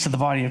precious to the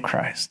body of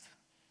Christ.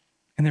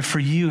 And they're for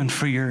you and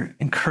for your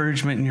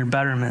encouragement and your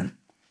betterment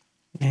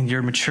and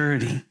your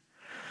maturity.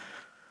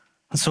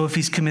 And so if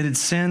he's committed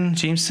sin,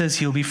 James says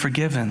he'll be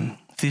forgiven.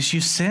 If the issue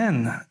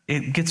sin,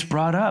 it gets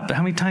brought up.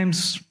 How many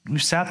times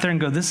we've sat there and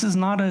go, this is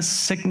not a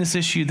sickness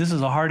issue, this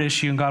is a heart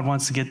issue, and God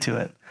wants to get to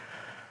it.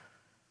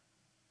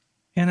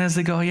 And as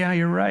they go, yeah,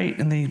 you're right,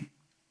 and they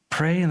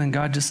pray, and then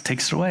God just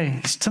takes it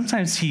away.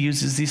 Sometimes he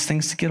uses these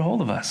things to get a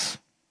hold of us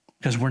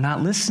because we're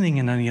not listening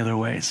in any other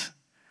ways.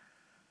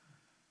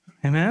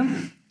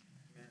 Amen?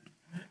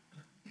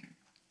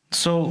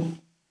 So,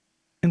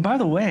 and by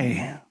the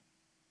way,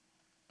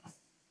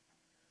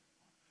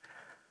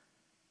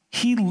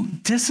 he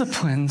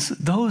disciplines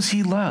those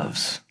he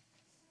loves.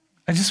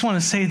 I just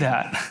want to say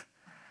that.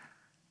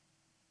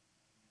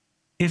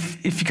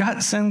 If you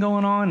got sin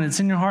going on and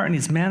it's in your heart and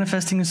it's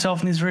manifesting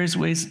himself in these various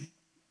ways,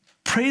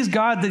 praise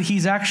God that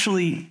he's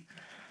actually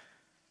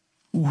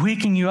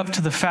waking you up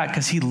to the fact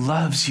because he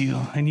loves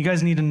you. And you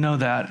guys need to know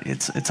that.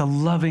 It's a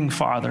loving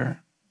father.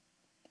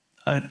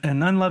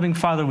 An unloving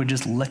father would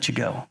just let you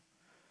go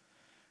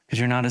because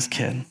you're not his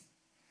kid.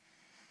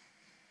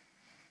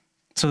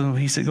 So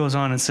goes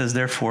on and says,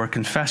 therefore,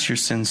 confess your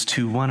sins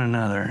to one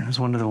another. There's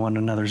one of the one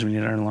another's we need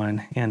to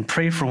underline. And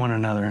pray for one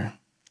another.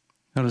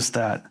 Notice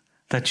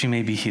that you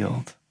may be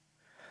healed.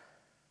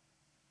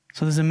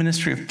 So there's a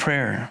ministry of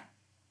prayer.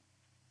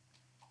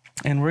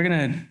 And we're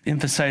going to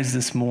emphasize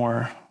this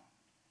more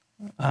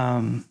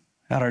at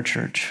our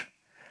church.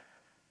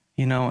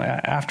 You know,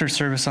 after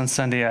service on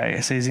Sunday,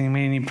 I say, does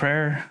anybody need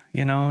prayer?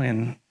 You know,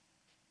 and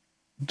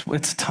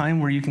it's a time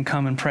where you can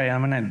come and pray.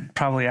 I'm going to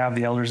probably have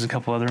the elders and a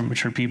couple other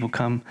mature people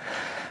come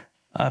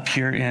up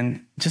here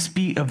and just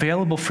be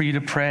available for you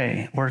to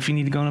pray. Or if you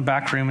need to go in the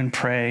back room and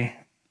pray,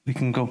 we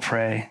can go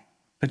pray.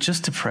 But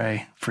just to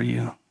pray for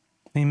you.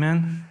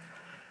 Amen?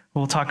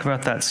 We'll talk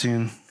about that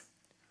soon.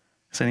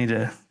 Because I need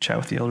to chat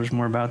with the elders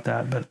more about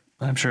that. But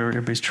I'm sure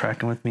everybody's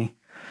tracking with me.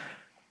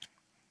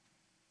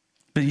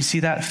 But you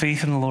see that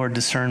faith in the Lord,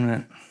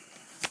 discernment.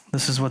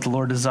 This is what the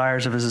Lord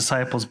desires of his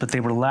disciples, but they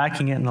were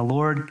lacking it. And the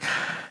Lord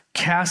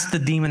cast the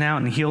demon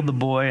out and healed the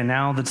boy. And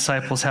now the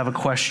disciples have a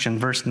question.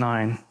 Verse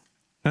 9.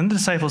 Then the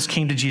disciples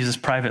came to Jesus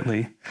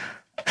privately.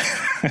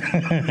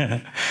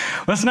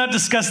 Let's not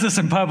discuss this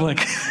in public.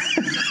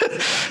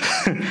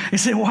 He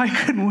said, why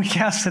couldn't we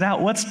cast it out?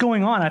 What's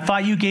going on? I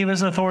thought you gave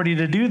us authority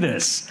to do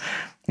this.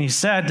 And he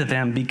said to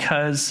them,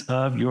 because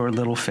of your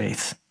little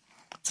faith.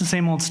 It's the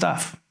same old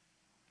stuff.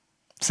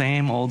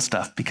 Same old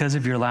stuff, because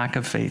of your lack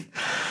of faith.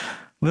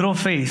 Little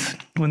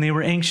faith, when they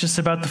were anxious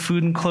about the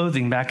food and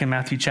clothing, back in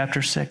Matthew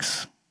chapter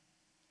 6.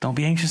 Don't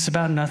be anxious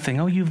about nothing.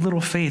 Oh, you have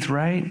little faith,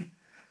 right?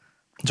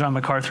 John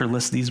MacArthur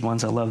lists these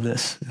ones. I love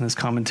this in his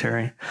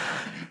commentary.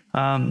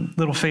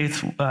 Little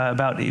faith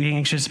about being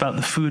anxious about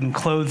the food and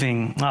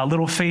clothing.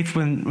 Little faith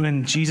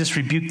when Jesus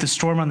rebuked the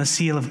storm on the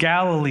Sea of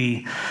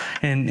Galilee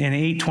in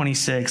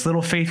 8:26.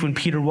 Little faith when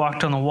Peter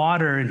walked on the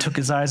water and took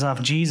his eyes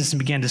off Jesus and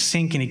began to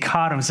sink, and he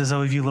caught him and says,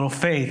 oh, have you little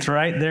faith,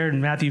 right there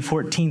in Matthew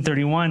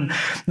 14:31.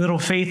 Little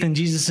faith in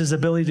Jesus'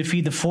 ability to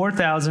feed the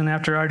 4,000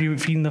 after already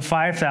feeding the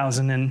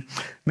 5,000 in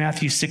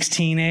Matthew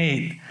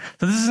 16:8.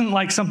 So this isn't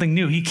like something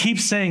new. He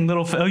keeps saying,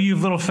 oh, you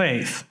have little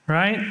faith,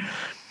 right?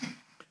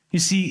 You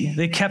see,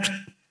 they kept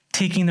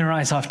taking their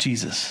eyes off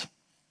Jesus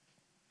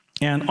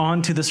and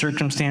onto the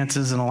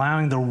circumstances and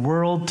allowing the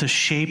world to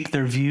shape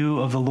their view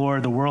of the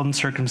Lord, the world and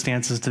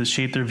circumstances to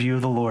shape their view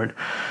of the Lord.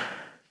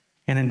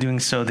 And in doing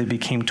so, they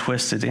became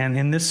twisted. And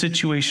in this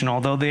situation,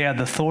 although they had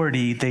the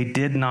authority, they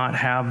did not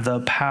have the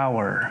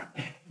power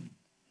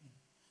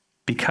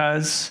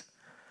because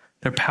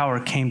their power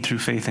came through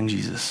faith in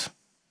Jesus.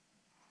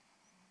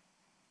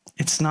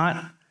 It's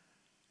not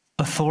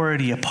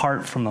authority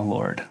apart from the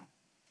Lord.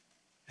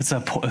 It's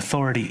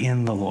authority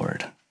in the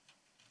Lord.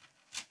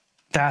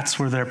 That's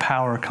where their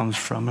power comes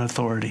from,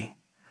 authority.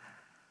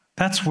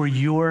 That's where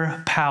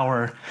your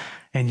power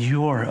and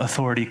your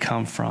authority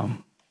come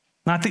from.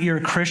 Not that you're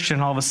a Christian,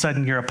 all of a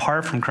sudden you're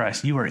apart from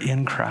Christ. You are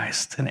in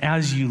Christ. And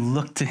as you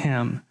look to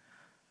him,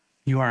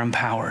 you are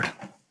empowered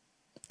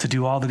to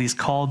do all that he's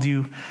called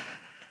you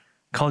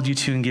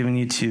to and given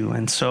you to.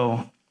 And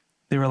so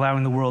they were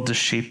allowing the world to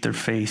shape their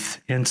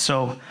faith. And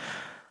so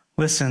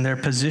listen, their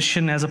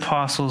position as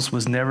apostles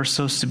was never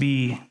supposed to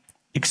be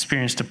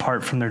experienced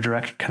apart from their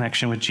direct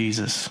connection with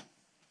Jesus.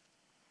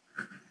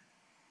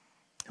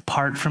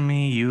 Apart from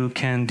me, you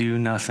can do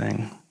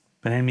nothing,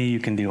 but in me, you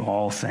can do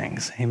all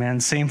things.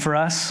 Amen. Same for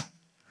us.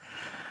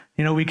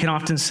 You know, we can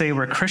often say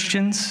we're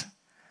Christians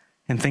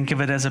and think of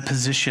it as a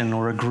position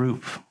or a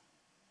group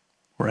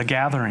or a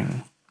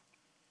gathering,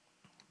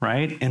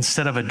 right?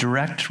 Instead of a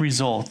direct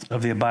result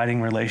of the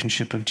abiding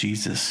relationship of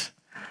Jesus.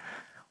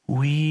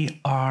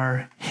 We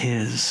are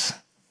his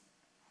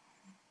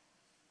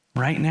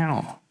right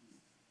now.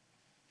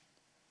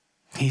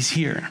 He's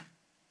here.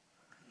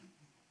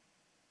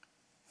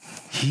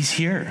 He's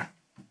here.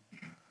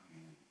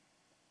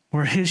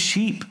 We're his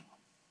sheep.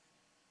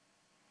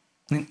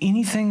 And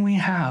anything we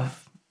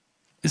have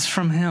is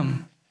from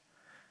him.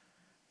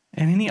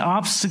 And any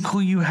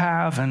obstacle you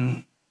have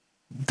and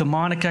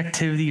demonic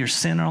activity or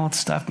sin or all that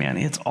stuff, man,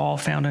 it's all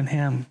found in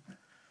him.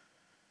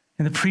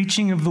 And the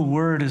preaching of the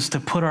word is to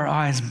put our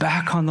eyes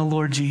back on the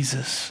Lord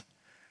Jesus.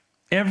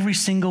 Every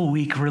single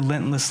week,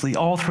 relentlessly,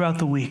 all throughout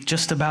the week,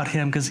 just about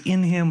him, because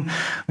in him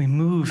we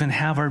move and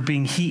have our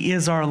being. He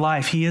is our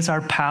life. He is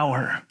our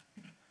power.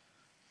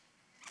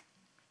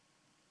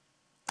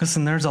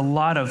 Listen, there's a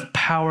lot of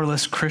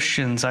powerless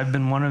Christians. I've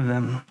been one of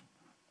them.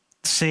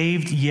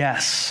 Saved,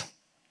 yes,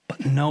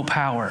 but no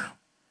power.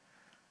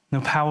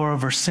 No power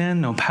over sin,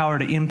 no power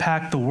to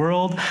impact the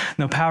world,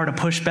 no power to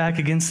push back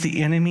against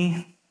the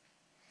enemy.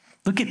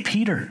 Look at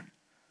Peter.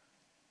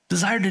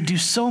 Desired to do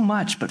so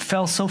much, but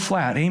fell so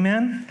flat.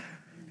 Amen?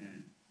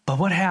 But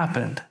what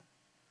happened?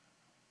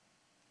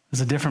 There's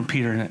a different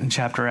Peter in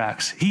chapter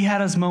Acts. He had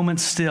his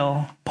moments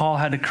still. Paul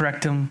had to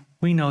correct him.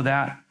 We know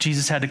that.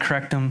 Jesus had to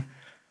correct him.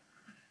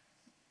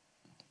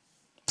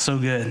 So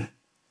good. And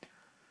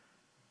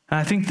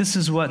I think this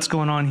is what's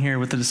going on here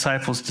with the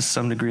disciples to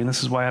some degree. And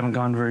this is why I haven't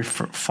gone very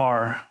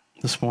far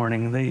this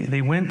morning.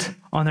 They went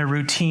on their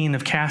routine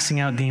of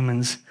casting out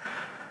demons.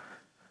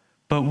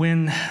 But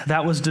when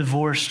that was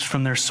divorced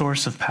from their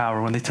source of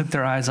power, when they took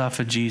their eyes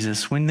off of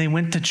Jesus, when they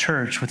went to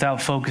church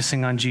without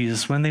focusing on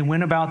Jesus, when they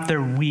went about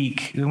their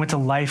week, they went to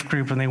life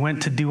group, and they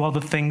went to do all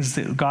the things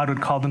that God would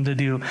call them to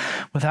do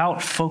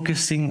without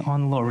focusing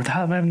on the Lord,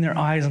 without having their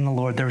eyes on the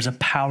Lord, there was a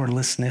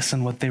powerlessness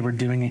in what they were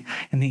doing,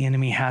 and the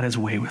enemy had his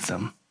way with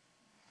them.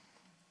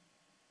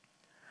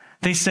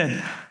 They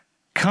said,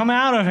 "Come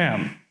out of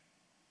him."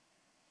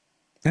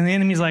 And the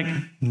enemy's like,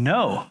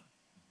 "No."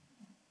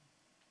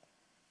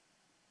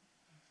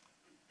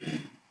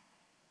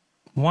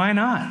 Why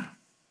not?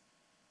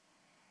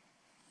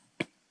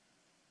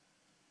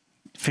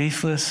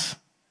 Faithless,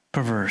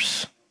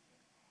 perverse.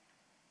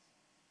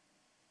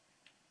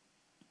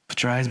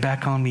 Put your eyes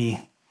back on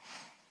me.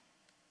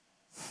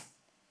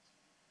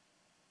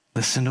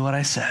 Listen to what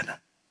I said.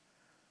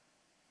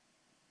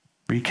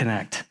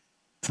 Reconnect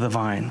to the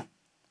vine.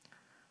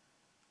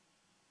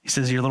 He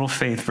says, your little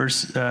faith,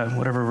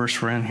 whatever verse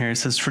we're in here, it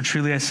says, "For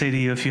truly I say to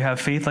you, if you have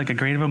faith like a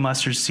grain of a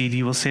mustard seed,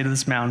 you will say to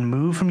this mountain,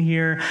 'Move from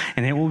here,'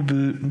 and it will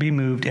be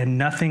moved, and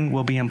nothing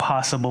will be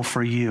impossible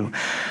for you."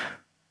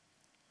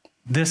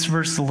 This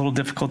verse is a little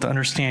difficult to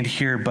understand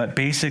here, but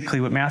basically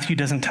what Matthew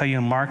doesn't tell you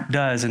and Mark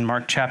does in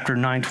Mark chapter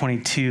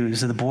 9:22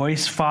 is that the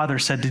boy's father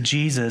said to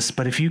Jesus,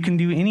 "But if you can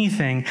do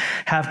anything,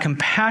 have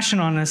compassion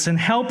on us and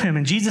help him."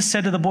 And Jesus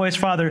said to the boy's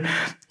father,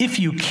 "If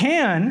you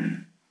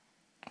can,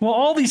 well,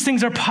 all these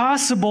things are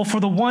possible for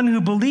the one who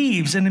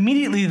believes." And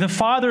immediately the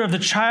father of the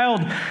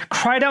child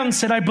cried out and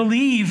said, "I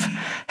believe,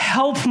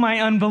 help my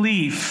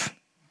unbelief."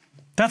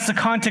 That's the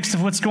context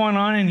of what's going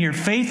on in here,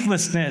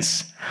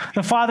 faithlessness.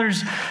 The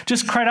father's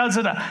just cried out and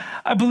said,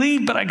 "I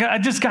believe, but I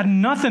just got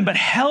nothing, but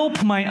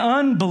help my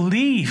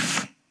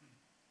unbelief."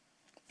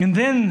 And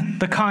then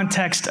the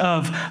context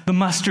of the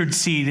mustard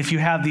seed, if you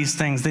have these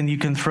things, then you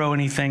can throw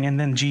anything. And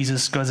then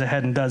Jesus goes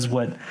ahead and does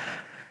what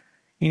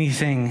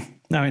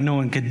no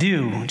one could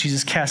do.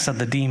 Jesus cast out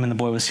the demon, the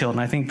boy was healed.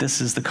 And I think this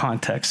is the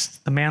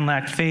context. The man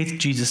lacked faith.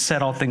 Jesus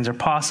said all things are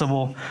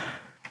possible.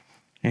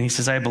 And he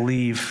says, "I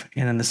believe."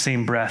 And in the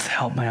same breath,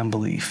 "Help my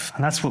unbelief."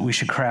 And that's what we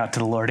should cry out to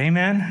the Lord.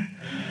 Amen?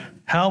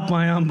 Help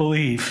my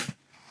unbelief.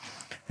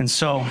 And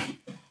so,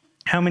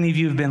 how many of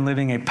you have been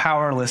living a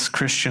powerless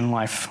Christian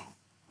life?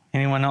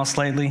 Anyone else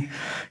lately?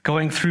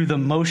 Going through the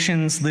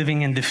motions,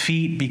 living in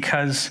defeat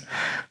because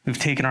we've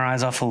taken our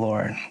eyes off the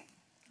Lord.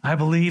 "I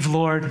believe,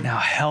 Lord, now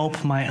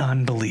help my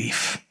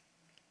unbelief."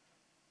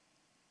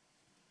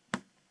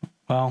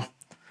 Well,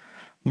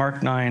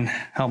 Mark 9,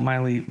 help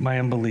my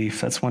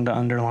unbelief. That's one to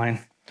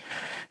underline.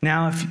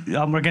 Now,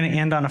 we're going to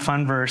end on a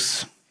fun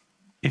verse.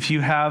 If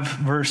you have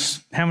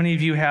how many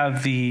of you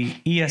have the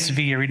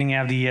ESV, or reading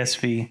out of the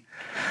ESV?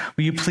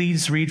 Will you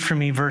please read for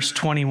me verse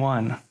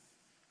 21?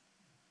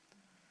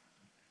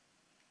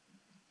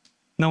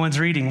 No one's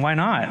reading. Why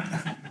not?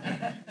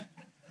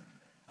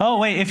 Oh,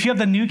 wait, if you have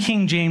the New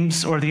King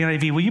James or the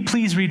NIV, will you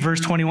please read verse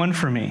 21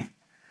 for me?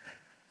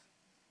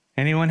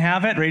 Anyone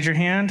have it? Raise your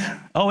hand.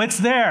 Oh, it's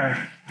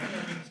there.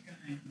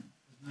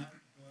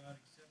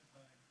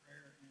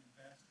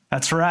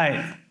 That's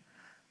right.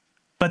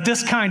 But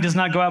this kind does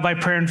not go out by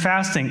prayer and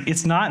fasting.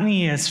 It's not in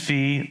the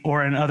ESV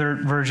or in other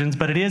versions,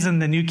 but it is in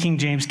the New King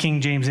James,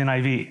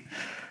 NIV.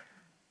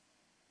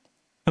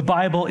 The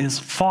Bible is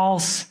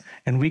false,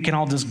 and we can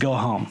all just go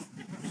home.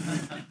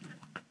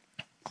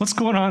 What's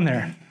going on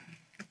there?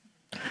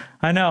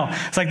 I know.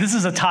 It's like this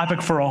is a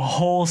topic for a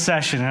whole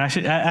session,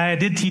 and I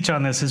did teach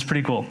on this. It's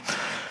pretty cool.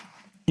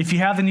 If you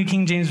have the New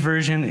King James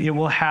Version, it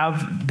will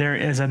have there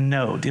as a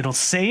note. It'll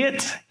say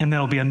it, and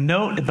there'll be a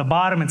note at the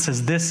bottom that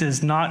says this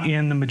is not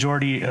in the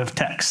majority of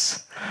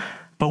texts.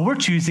 But we're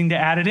choosing to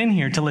add it in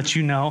here to let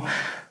you know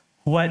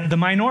what the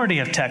minority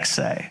of texts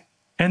say.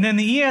 And then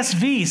the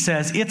ESV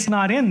says it's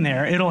not in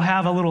there. It'll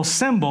have a little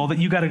symbol that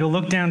you got to go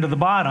look down to the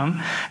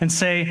bottom and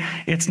say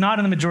it's not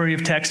in the majority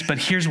of texts, but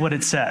here's what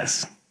it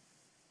says.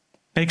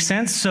 Make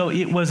sense? So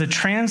it was a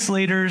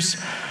translator's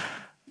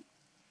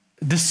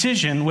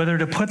decision whether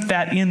to put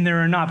that in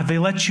there or not, but they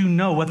let you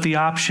know what the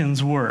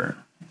options were.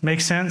 Make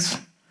sense?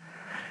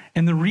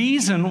 And the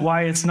reason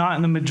why it's not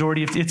in the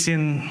majority, it's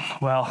in,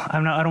 well,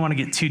 I don't want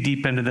to get too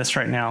deep into this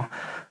right now,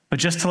 but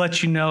just to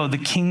let you know, the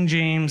King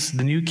James,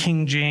 the New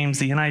King James,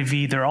 the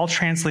NIV, they're all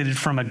translated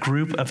from a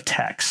group of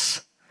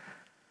texts.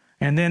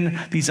 And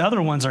then these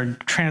other ones are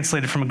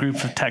translated from a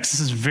group of texts.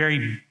 This is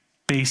very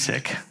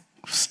basic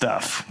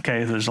stuff,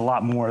 okay? There's a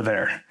lot more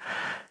there.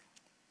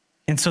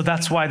 And so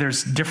that's why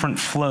there's different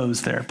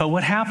flows there. But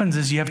what happens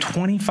is you have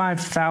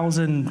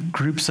 25,000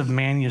 groups of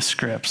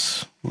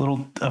manuscripts,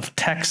 of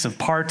texts, of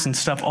parts and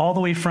stuff, all the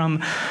way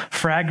from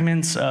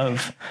fragments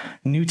of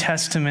New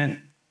Testament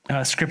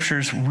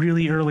scriptures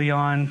really early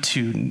on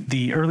to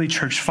the early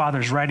church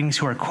fathers' writings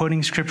who are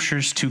quoting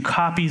scriptures to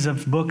copies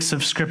of books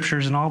of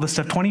scriptures and all this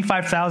stuff.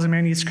 25,000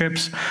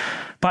 manuscripts.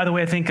 By the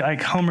way, I think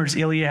like Homer's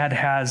Iliad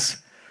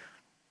has,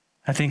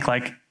 something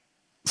like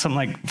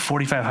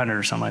 4,500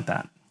 or something like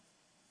that.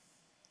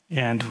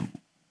 And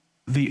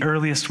the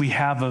earliest we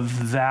have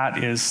of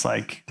that is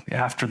like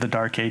after the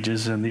Dark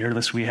Ages, and the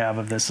earliest we have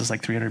of this is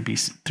like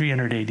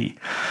 300 AD.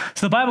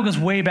 So the Bible goes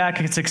way back,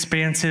 it's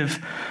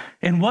expansive.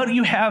 And what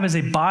you have is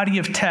a body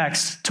of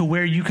text to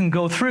where you can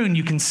go through and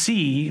you can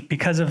see,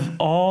 because of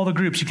all the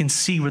groups, you can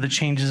see where the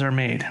changes are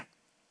made.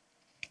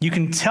 You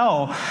can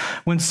tell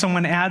when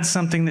someone adds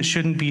something that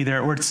shouldn't be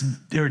there, or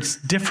it's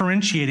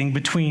differentiating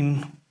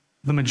between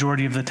the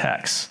majority of the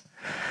text.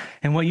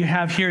 And what you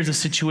have here is a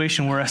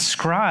situation where a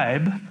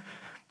scribe,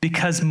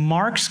 because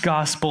Mark's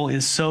gospel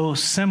is so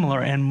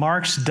similar, and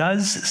Mark's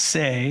does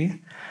say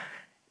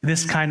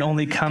this kind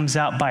only comes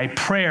out by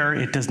prayer,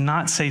 it does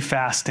not say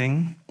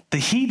fasting, that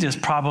he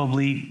just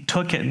probably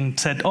took it and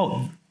said,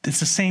 oh, it's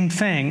the same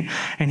thing,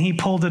 and he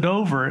pulled it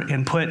over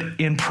and put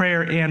in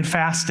prayer and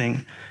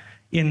fasting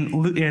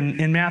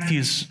in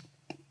Matthew's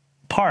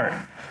part.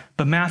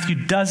 But Matthew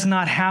does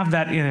not have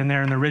that in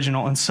there in the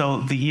original, and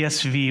so the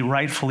ESV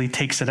rightfully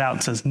takes it out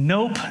and says,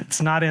 nope,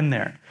 it's not in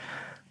there.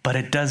 But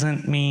it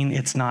doesn't mean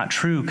it's not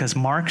true, because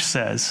Mark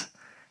says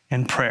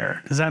in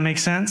prayer. Does that make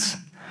sense?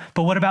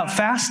 But what about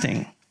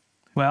fasting?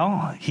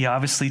 Well, he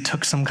obviously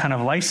took some kind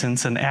of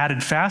license and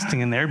added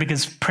fasting in there,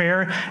 because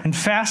prayer and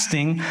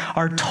fasting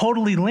are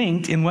totally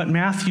linked in what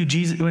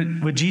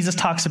Jesus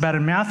talks about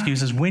in Matthew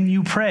is when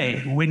you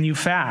pray, when you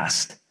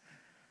fast.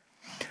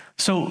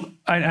 So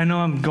I know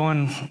I'm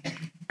going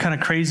kind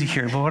of crazy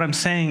here, but what I'm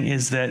saying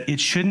is that it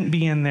shouldn't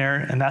be in there,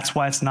 and that's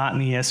why it's not in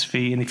the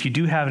ESV. And if you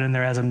do have it in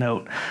there as a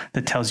note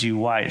that tells you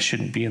why it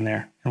shouldn't be in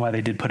there and why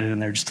they did put it in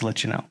there, just to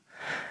let you know.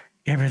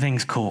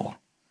 Everything's cool.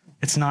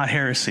 It's not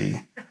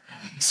heresy.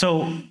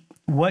 So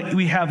what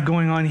we have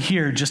going on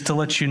here, just to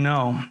let you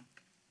know,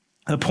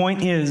 the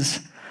point is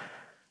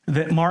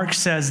that Mark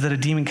says that a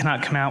demon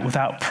cannot come out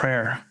without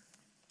prayer.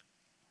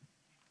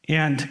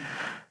 And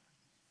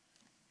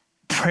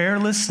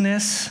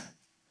prayerlessness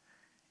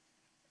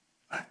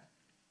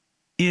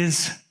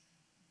is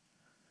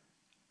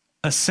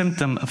a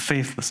symptom of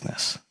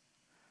faithlessness.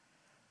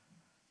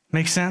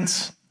 Make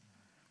sense?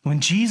 When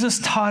Jesus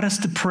taught us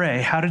to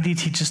pray, how did he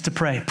teach us to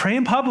pray? Pray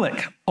in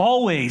public,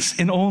 always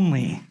and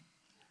only.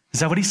 Is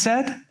that what he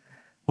said?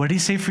 What did he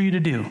say for you to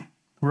do?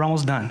 We're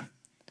almost done.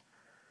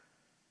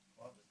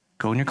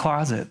 Go in your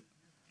closet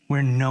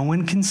where no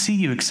one can see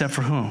you except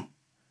for whom?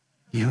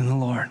 You and the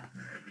Lord.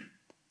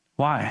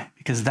 Why?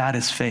 Because that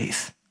is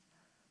faith.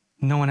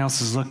 No one else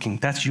is looking.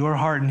 That's your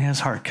heart and his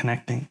heart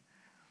connecting.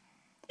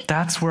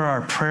 That's where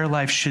our prayer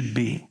life should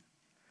be.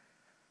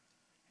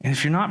 And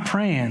if you're not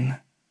praying,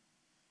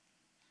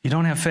 you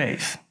don't have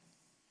faith.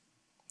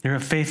 You're a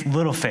faith,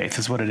 little faith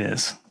is what it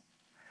is.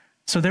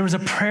 So there was a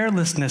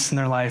prayerlessness in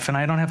their life, and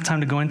I don't have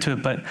time to go into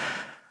it, but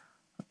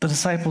the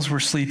disciples were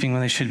sleeping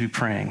when they should be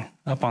praying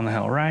up on the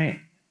hill, right?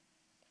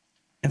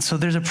 And so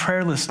there's a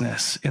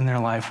prayerlessness in their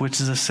life, which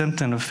is a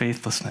symptom of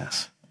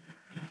faithlessness.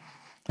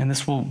 And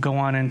this will go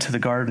on into the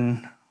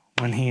garden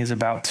when he is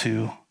about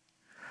to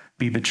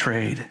be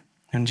betrayed.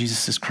 And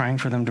Jesus is crying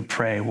for them to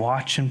pray.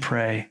 Watch and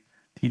pray.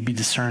 He'd be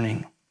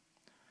discerning.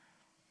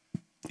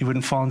 He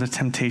wouldn't fall into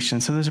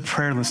temptation. So there's a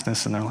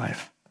prayerlessness in their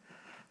life.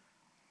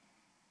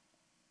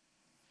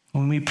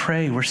 When we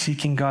pray, we're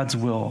seeking God's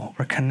will.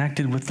 We're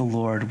connected with the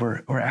Lord.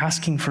 We're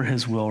asking for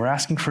his will. We're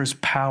asking for his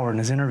power and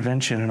his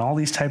intervention and all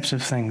these types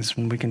of things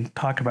when we can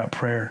talk about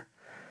prayer.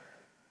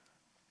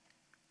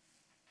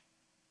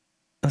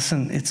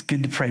 Listen, it's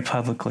good to pray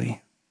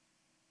publicly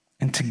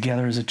and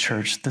together as a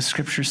church. The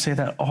scriptures say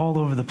that all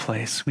over the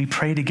place. We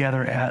pray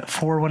together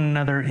for one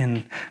another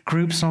in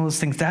groups and all those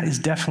things. That is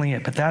definitely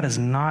it, but that is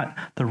not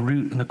the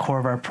root and the core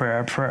of our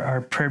prayer. Our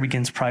prayer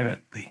begins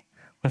privately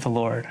with the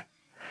Lord.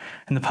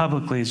 And the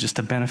publicly is just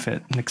a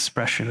benefit and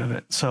expression of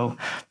it. So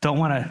don't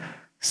want to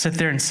sit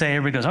there and say,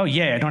 everybody goes, oh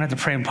yeah, I don't have to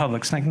pray in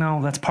public. It's like,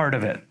 no, that's part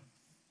of it.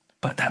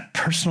 But that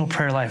personal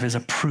prayer life is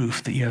a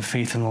proof that you have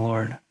faith in the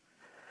Lord.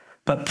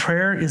 But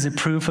prayer is a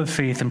proof of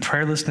faith, and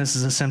prayerlessness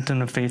is a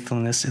symptom of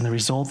faithfulness, and the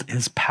result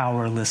is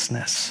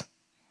powerlessness.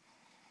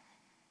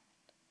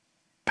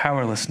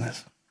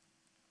 Powerlessness.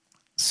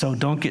 So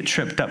don't get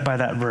tripped up by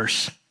that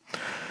verse.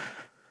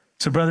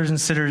 So brothers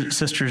and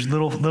sisters,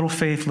 little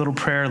faith, little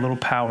prayer, little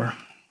power.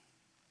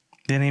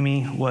 The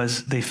enemy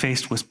they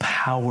faced was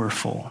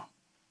powerful.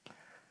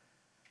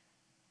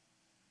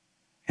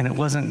 And it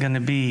wasn't going to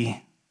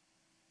be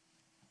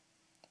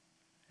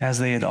as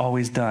they had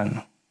always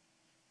done.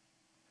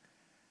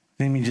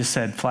 The enemy just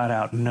said flat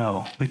out,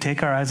 no. We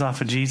take our eyes off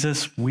of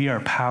Jesus, we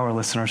are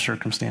powerless in our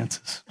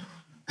circumstances.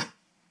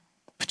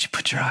 But you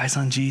put your eyes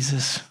on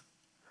Jesus,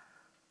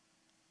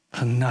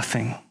 there's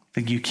nothing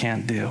that you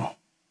can't do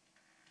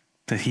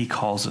that he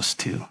calls us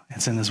to.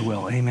 It's in his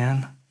will.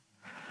 Amen.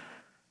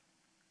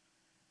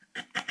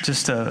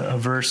 Just a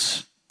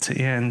verse to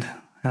end,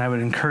 and I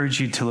would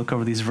encourage you to look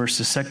over these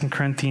verses. 2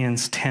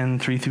 Corinthians 10,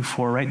 3 through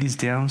 4. Write these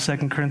down.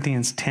 2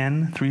 Corinthians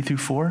 10, 3 through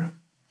 4.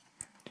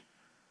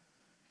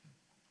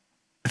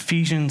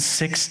 Ephesians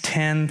 6,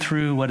 10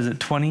 through,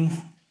 20?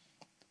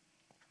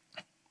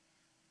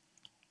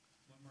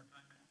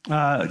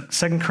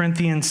 2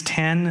 Corinthians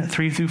 10,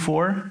 3 through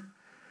 4.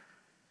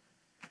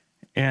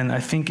 And I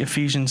think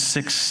Ephesians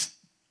 6,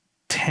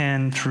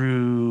 10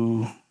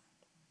 through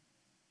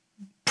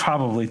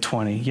probably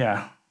 20.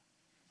 Yeah.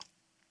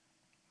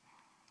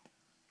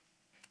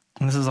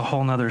 And this is a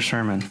whole nother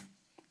sermon.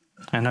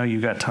 I know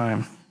you got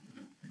time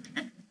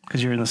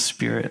because you're in the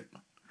Spirit.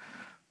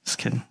 Just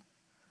kidding.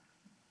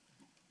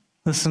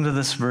 Listen to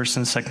this verse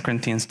in 2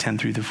 Corinthians 10,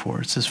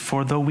 3-4. It says,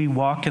 "For though we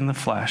walk in the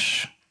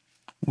flesh,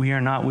 we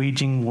are not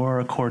waging war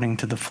according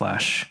to the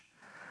flesh.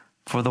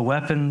 For the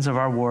weapons of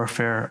our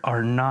warfare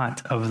are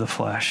not of the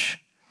flesh,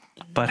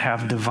 but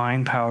have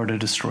divine power to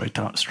destroy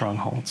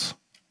strongholds."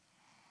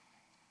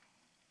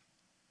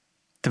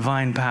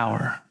 Divine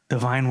power,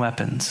 divine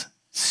weapons,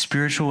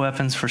 spiritual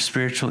weapons for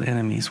spiritual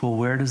enemies. Well,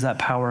 where does that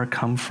power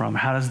come from?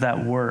 How does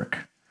that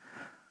work?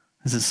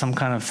 Is it some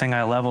kind of thing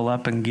I level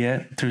up and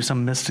get through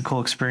some mystical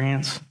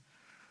experience?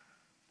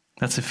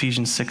 That's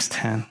Ephesians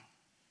 6:10.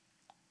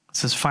 It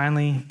says,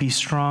 "Finally, be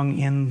strong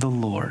in the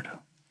Lord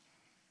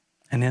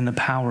and in the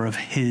power of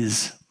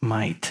his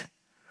might.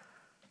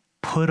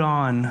 Put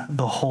on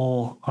the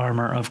whole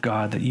armor of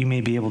God that you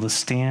may be able to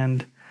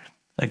stand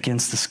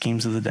against the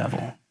schemes of the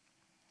devil."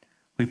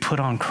 We put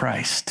on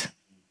Christ,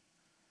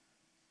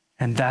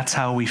 and that's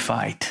how we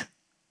fight.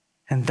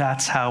 And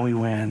that's how we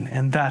win.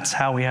 And that's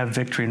how we have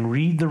victory. And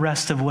read the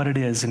rest of what it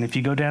is. And if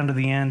you go down to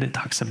the end, it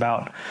talks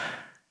about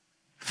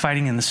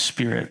fighting in the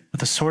Spirit, with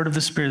the sword of the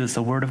Spirit, that's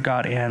the word of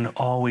God, and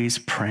always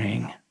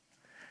praying.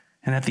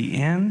 And at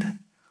the end,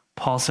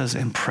 Paul says,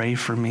 "And pray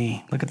for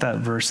me." Look at that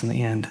verse in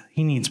the end.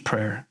 He needs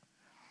prayer.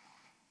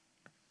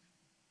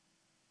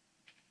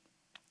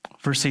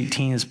 Verse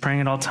 18 is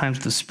praying at all times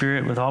with the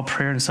Spirit with all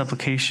prayer and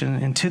supplication.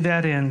 And to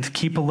that end,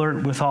 keep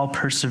alert with all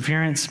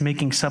perseverance,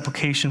 making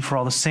supplication for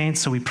all the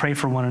saints. So we pray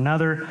for one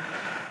another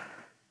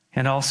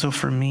and also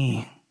for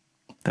me,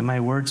 that my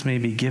words may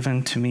be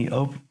given to me,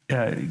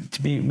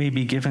 may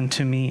be given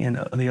to me in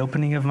the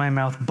opening of my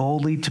mouth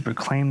boldly to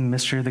proclaim the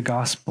mystery of the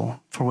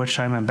gospel, for which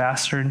I am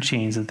ambassador in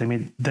chains,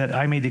 that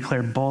I may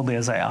declare boldly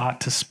as I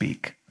ought to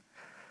speak.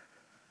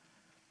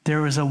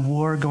 There was a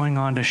war going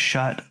on to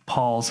shut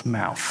Paul's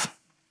mouth.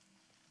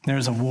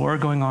 There's a war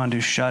going on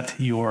to shut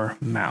your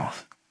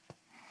mouth,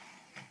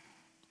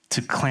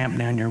 to clamp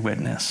down your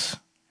witness.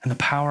 And the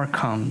power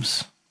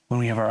comes when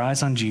we have our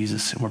eyes on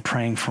Jesus and we're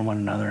praying for one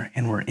another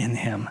and we're in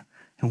him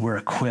and we're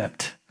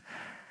equipped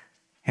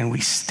and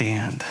we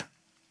stand.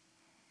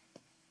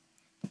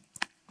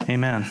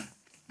 Amen.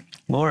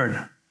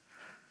 Lord,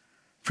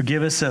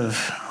 forgive us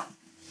of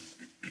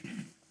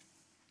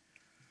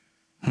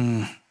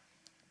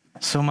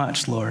so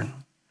much, Lord.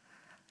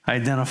 I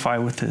identify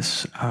with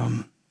this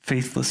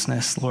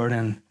faithlessness, Lord,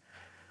 and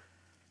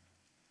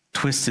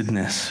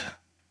twistedness.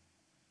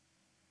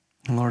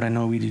 And Lord, I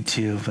know we do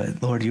too,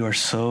 but Lord, you are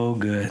so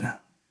good.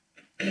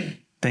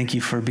 Thank you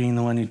for being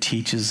the one who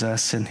teaches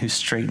us and who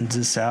straightens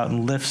us out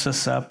and lifts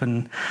us up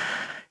and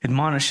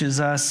admonishes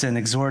us and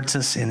exhorts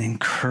us and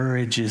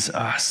encourages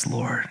us,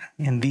 Lord.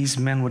 And these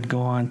men would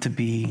go on to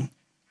be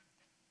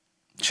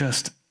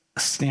just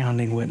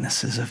astounding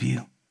witnesses of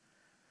you.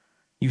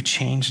 You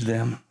changed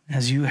them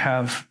as you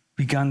have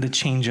begun to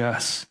change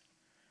us.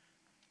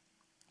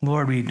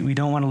 Lord, we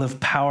don't want to live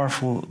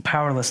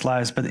powerless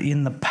lives, but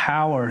in the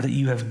power that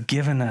you have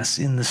given us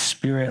in the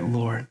Spirit,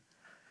 Lord.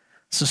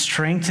 So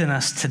strengthen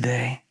us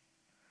today.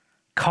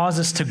 Cause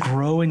us to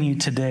grow in you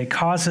today.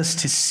 Cause us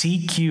to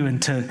seek you and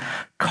to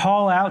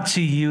call out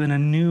to you in a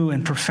new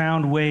and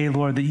profound way,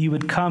 Lord, that you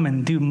would come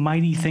and do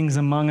mighty things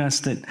among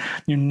us, that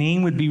your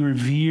name would be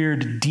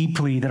revered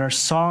deeply, that our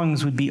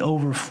songs would be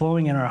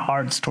overflowing in our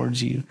hearts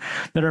towards you,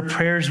 that our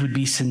prayers would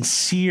be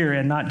sincere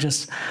and not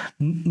just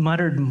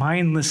muttered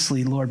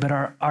mindlessly, Lord, but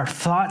our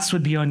thoughts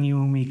would be on you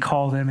when we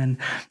call them, and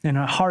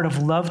a heart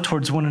of love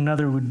towards one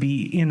another would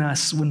be in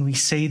us when we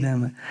say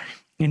them.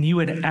 And you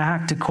would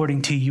act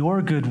according to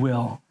your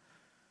goodwill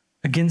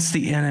against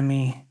the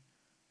enemy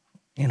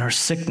in our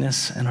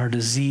sickness and our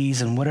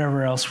disease and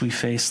whatever else we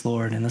face,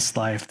 Lord, in this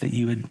life, that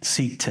you would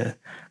seek to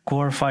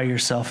glorify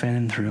yourself in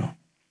and through.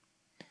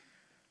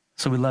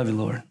 So we love you,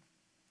 Lord.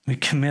 We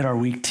commit our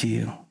week to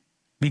you.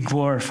 Be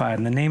glorified.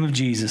 In the name of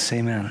Jesus,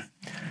 amen.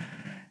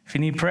 If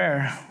you need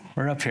prayer,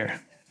 we're up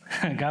here.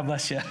 God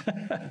bless you.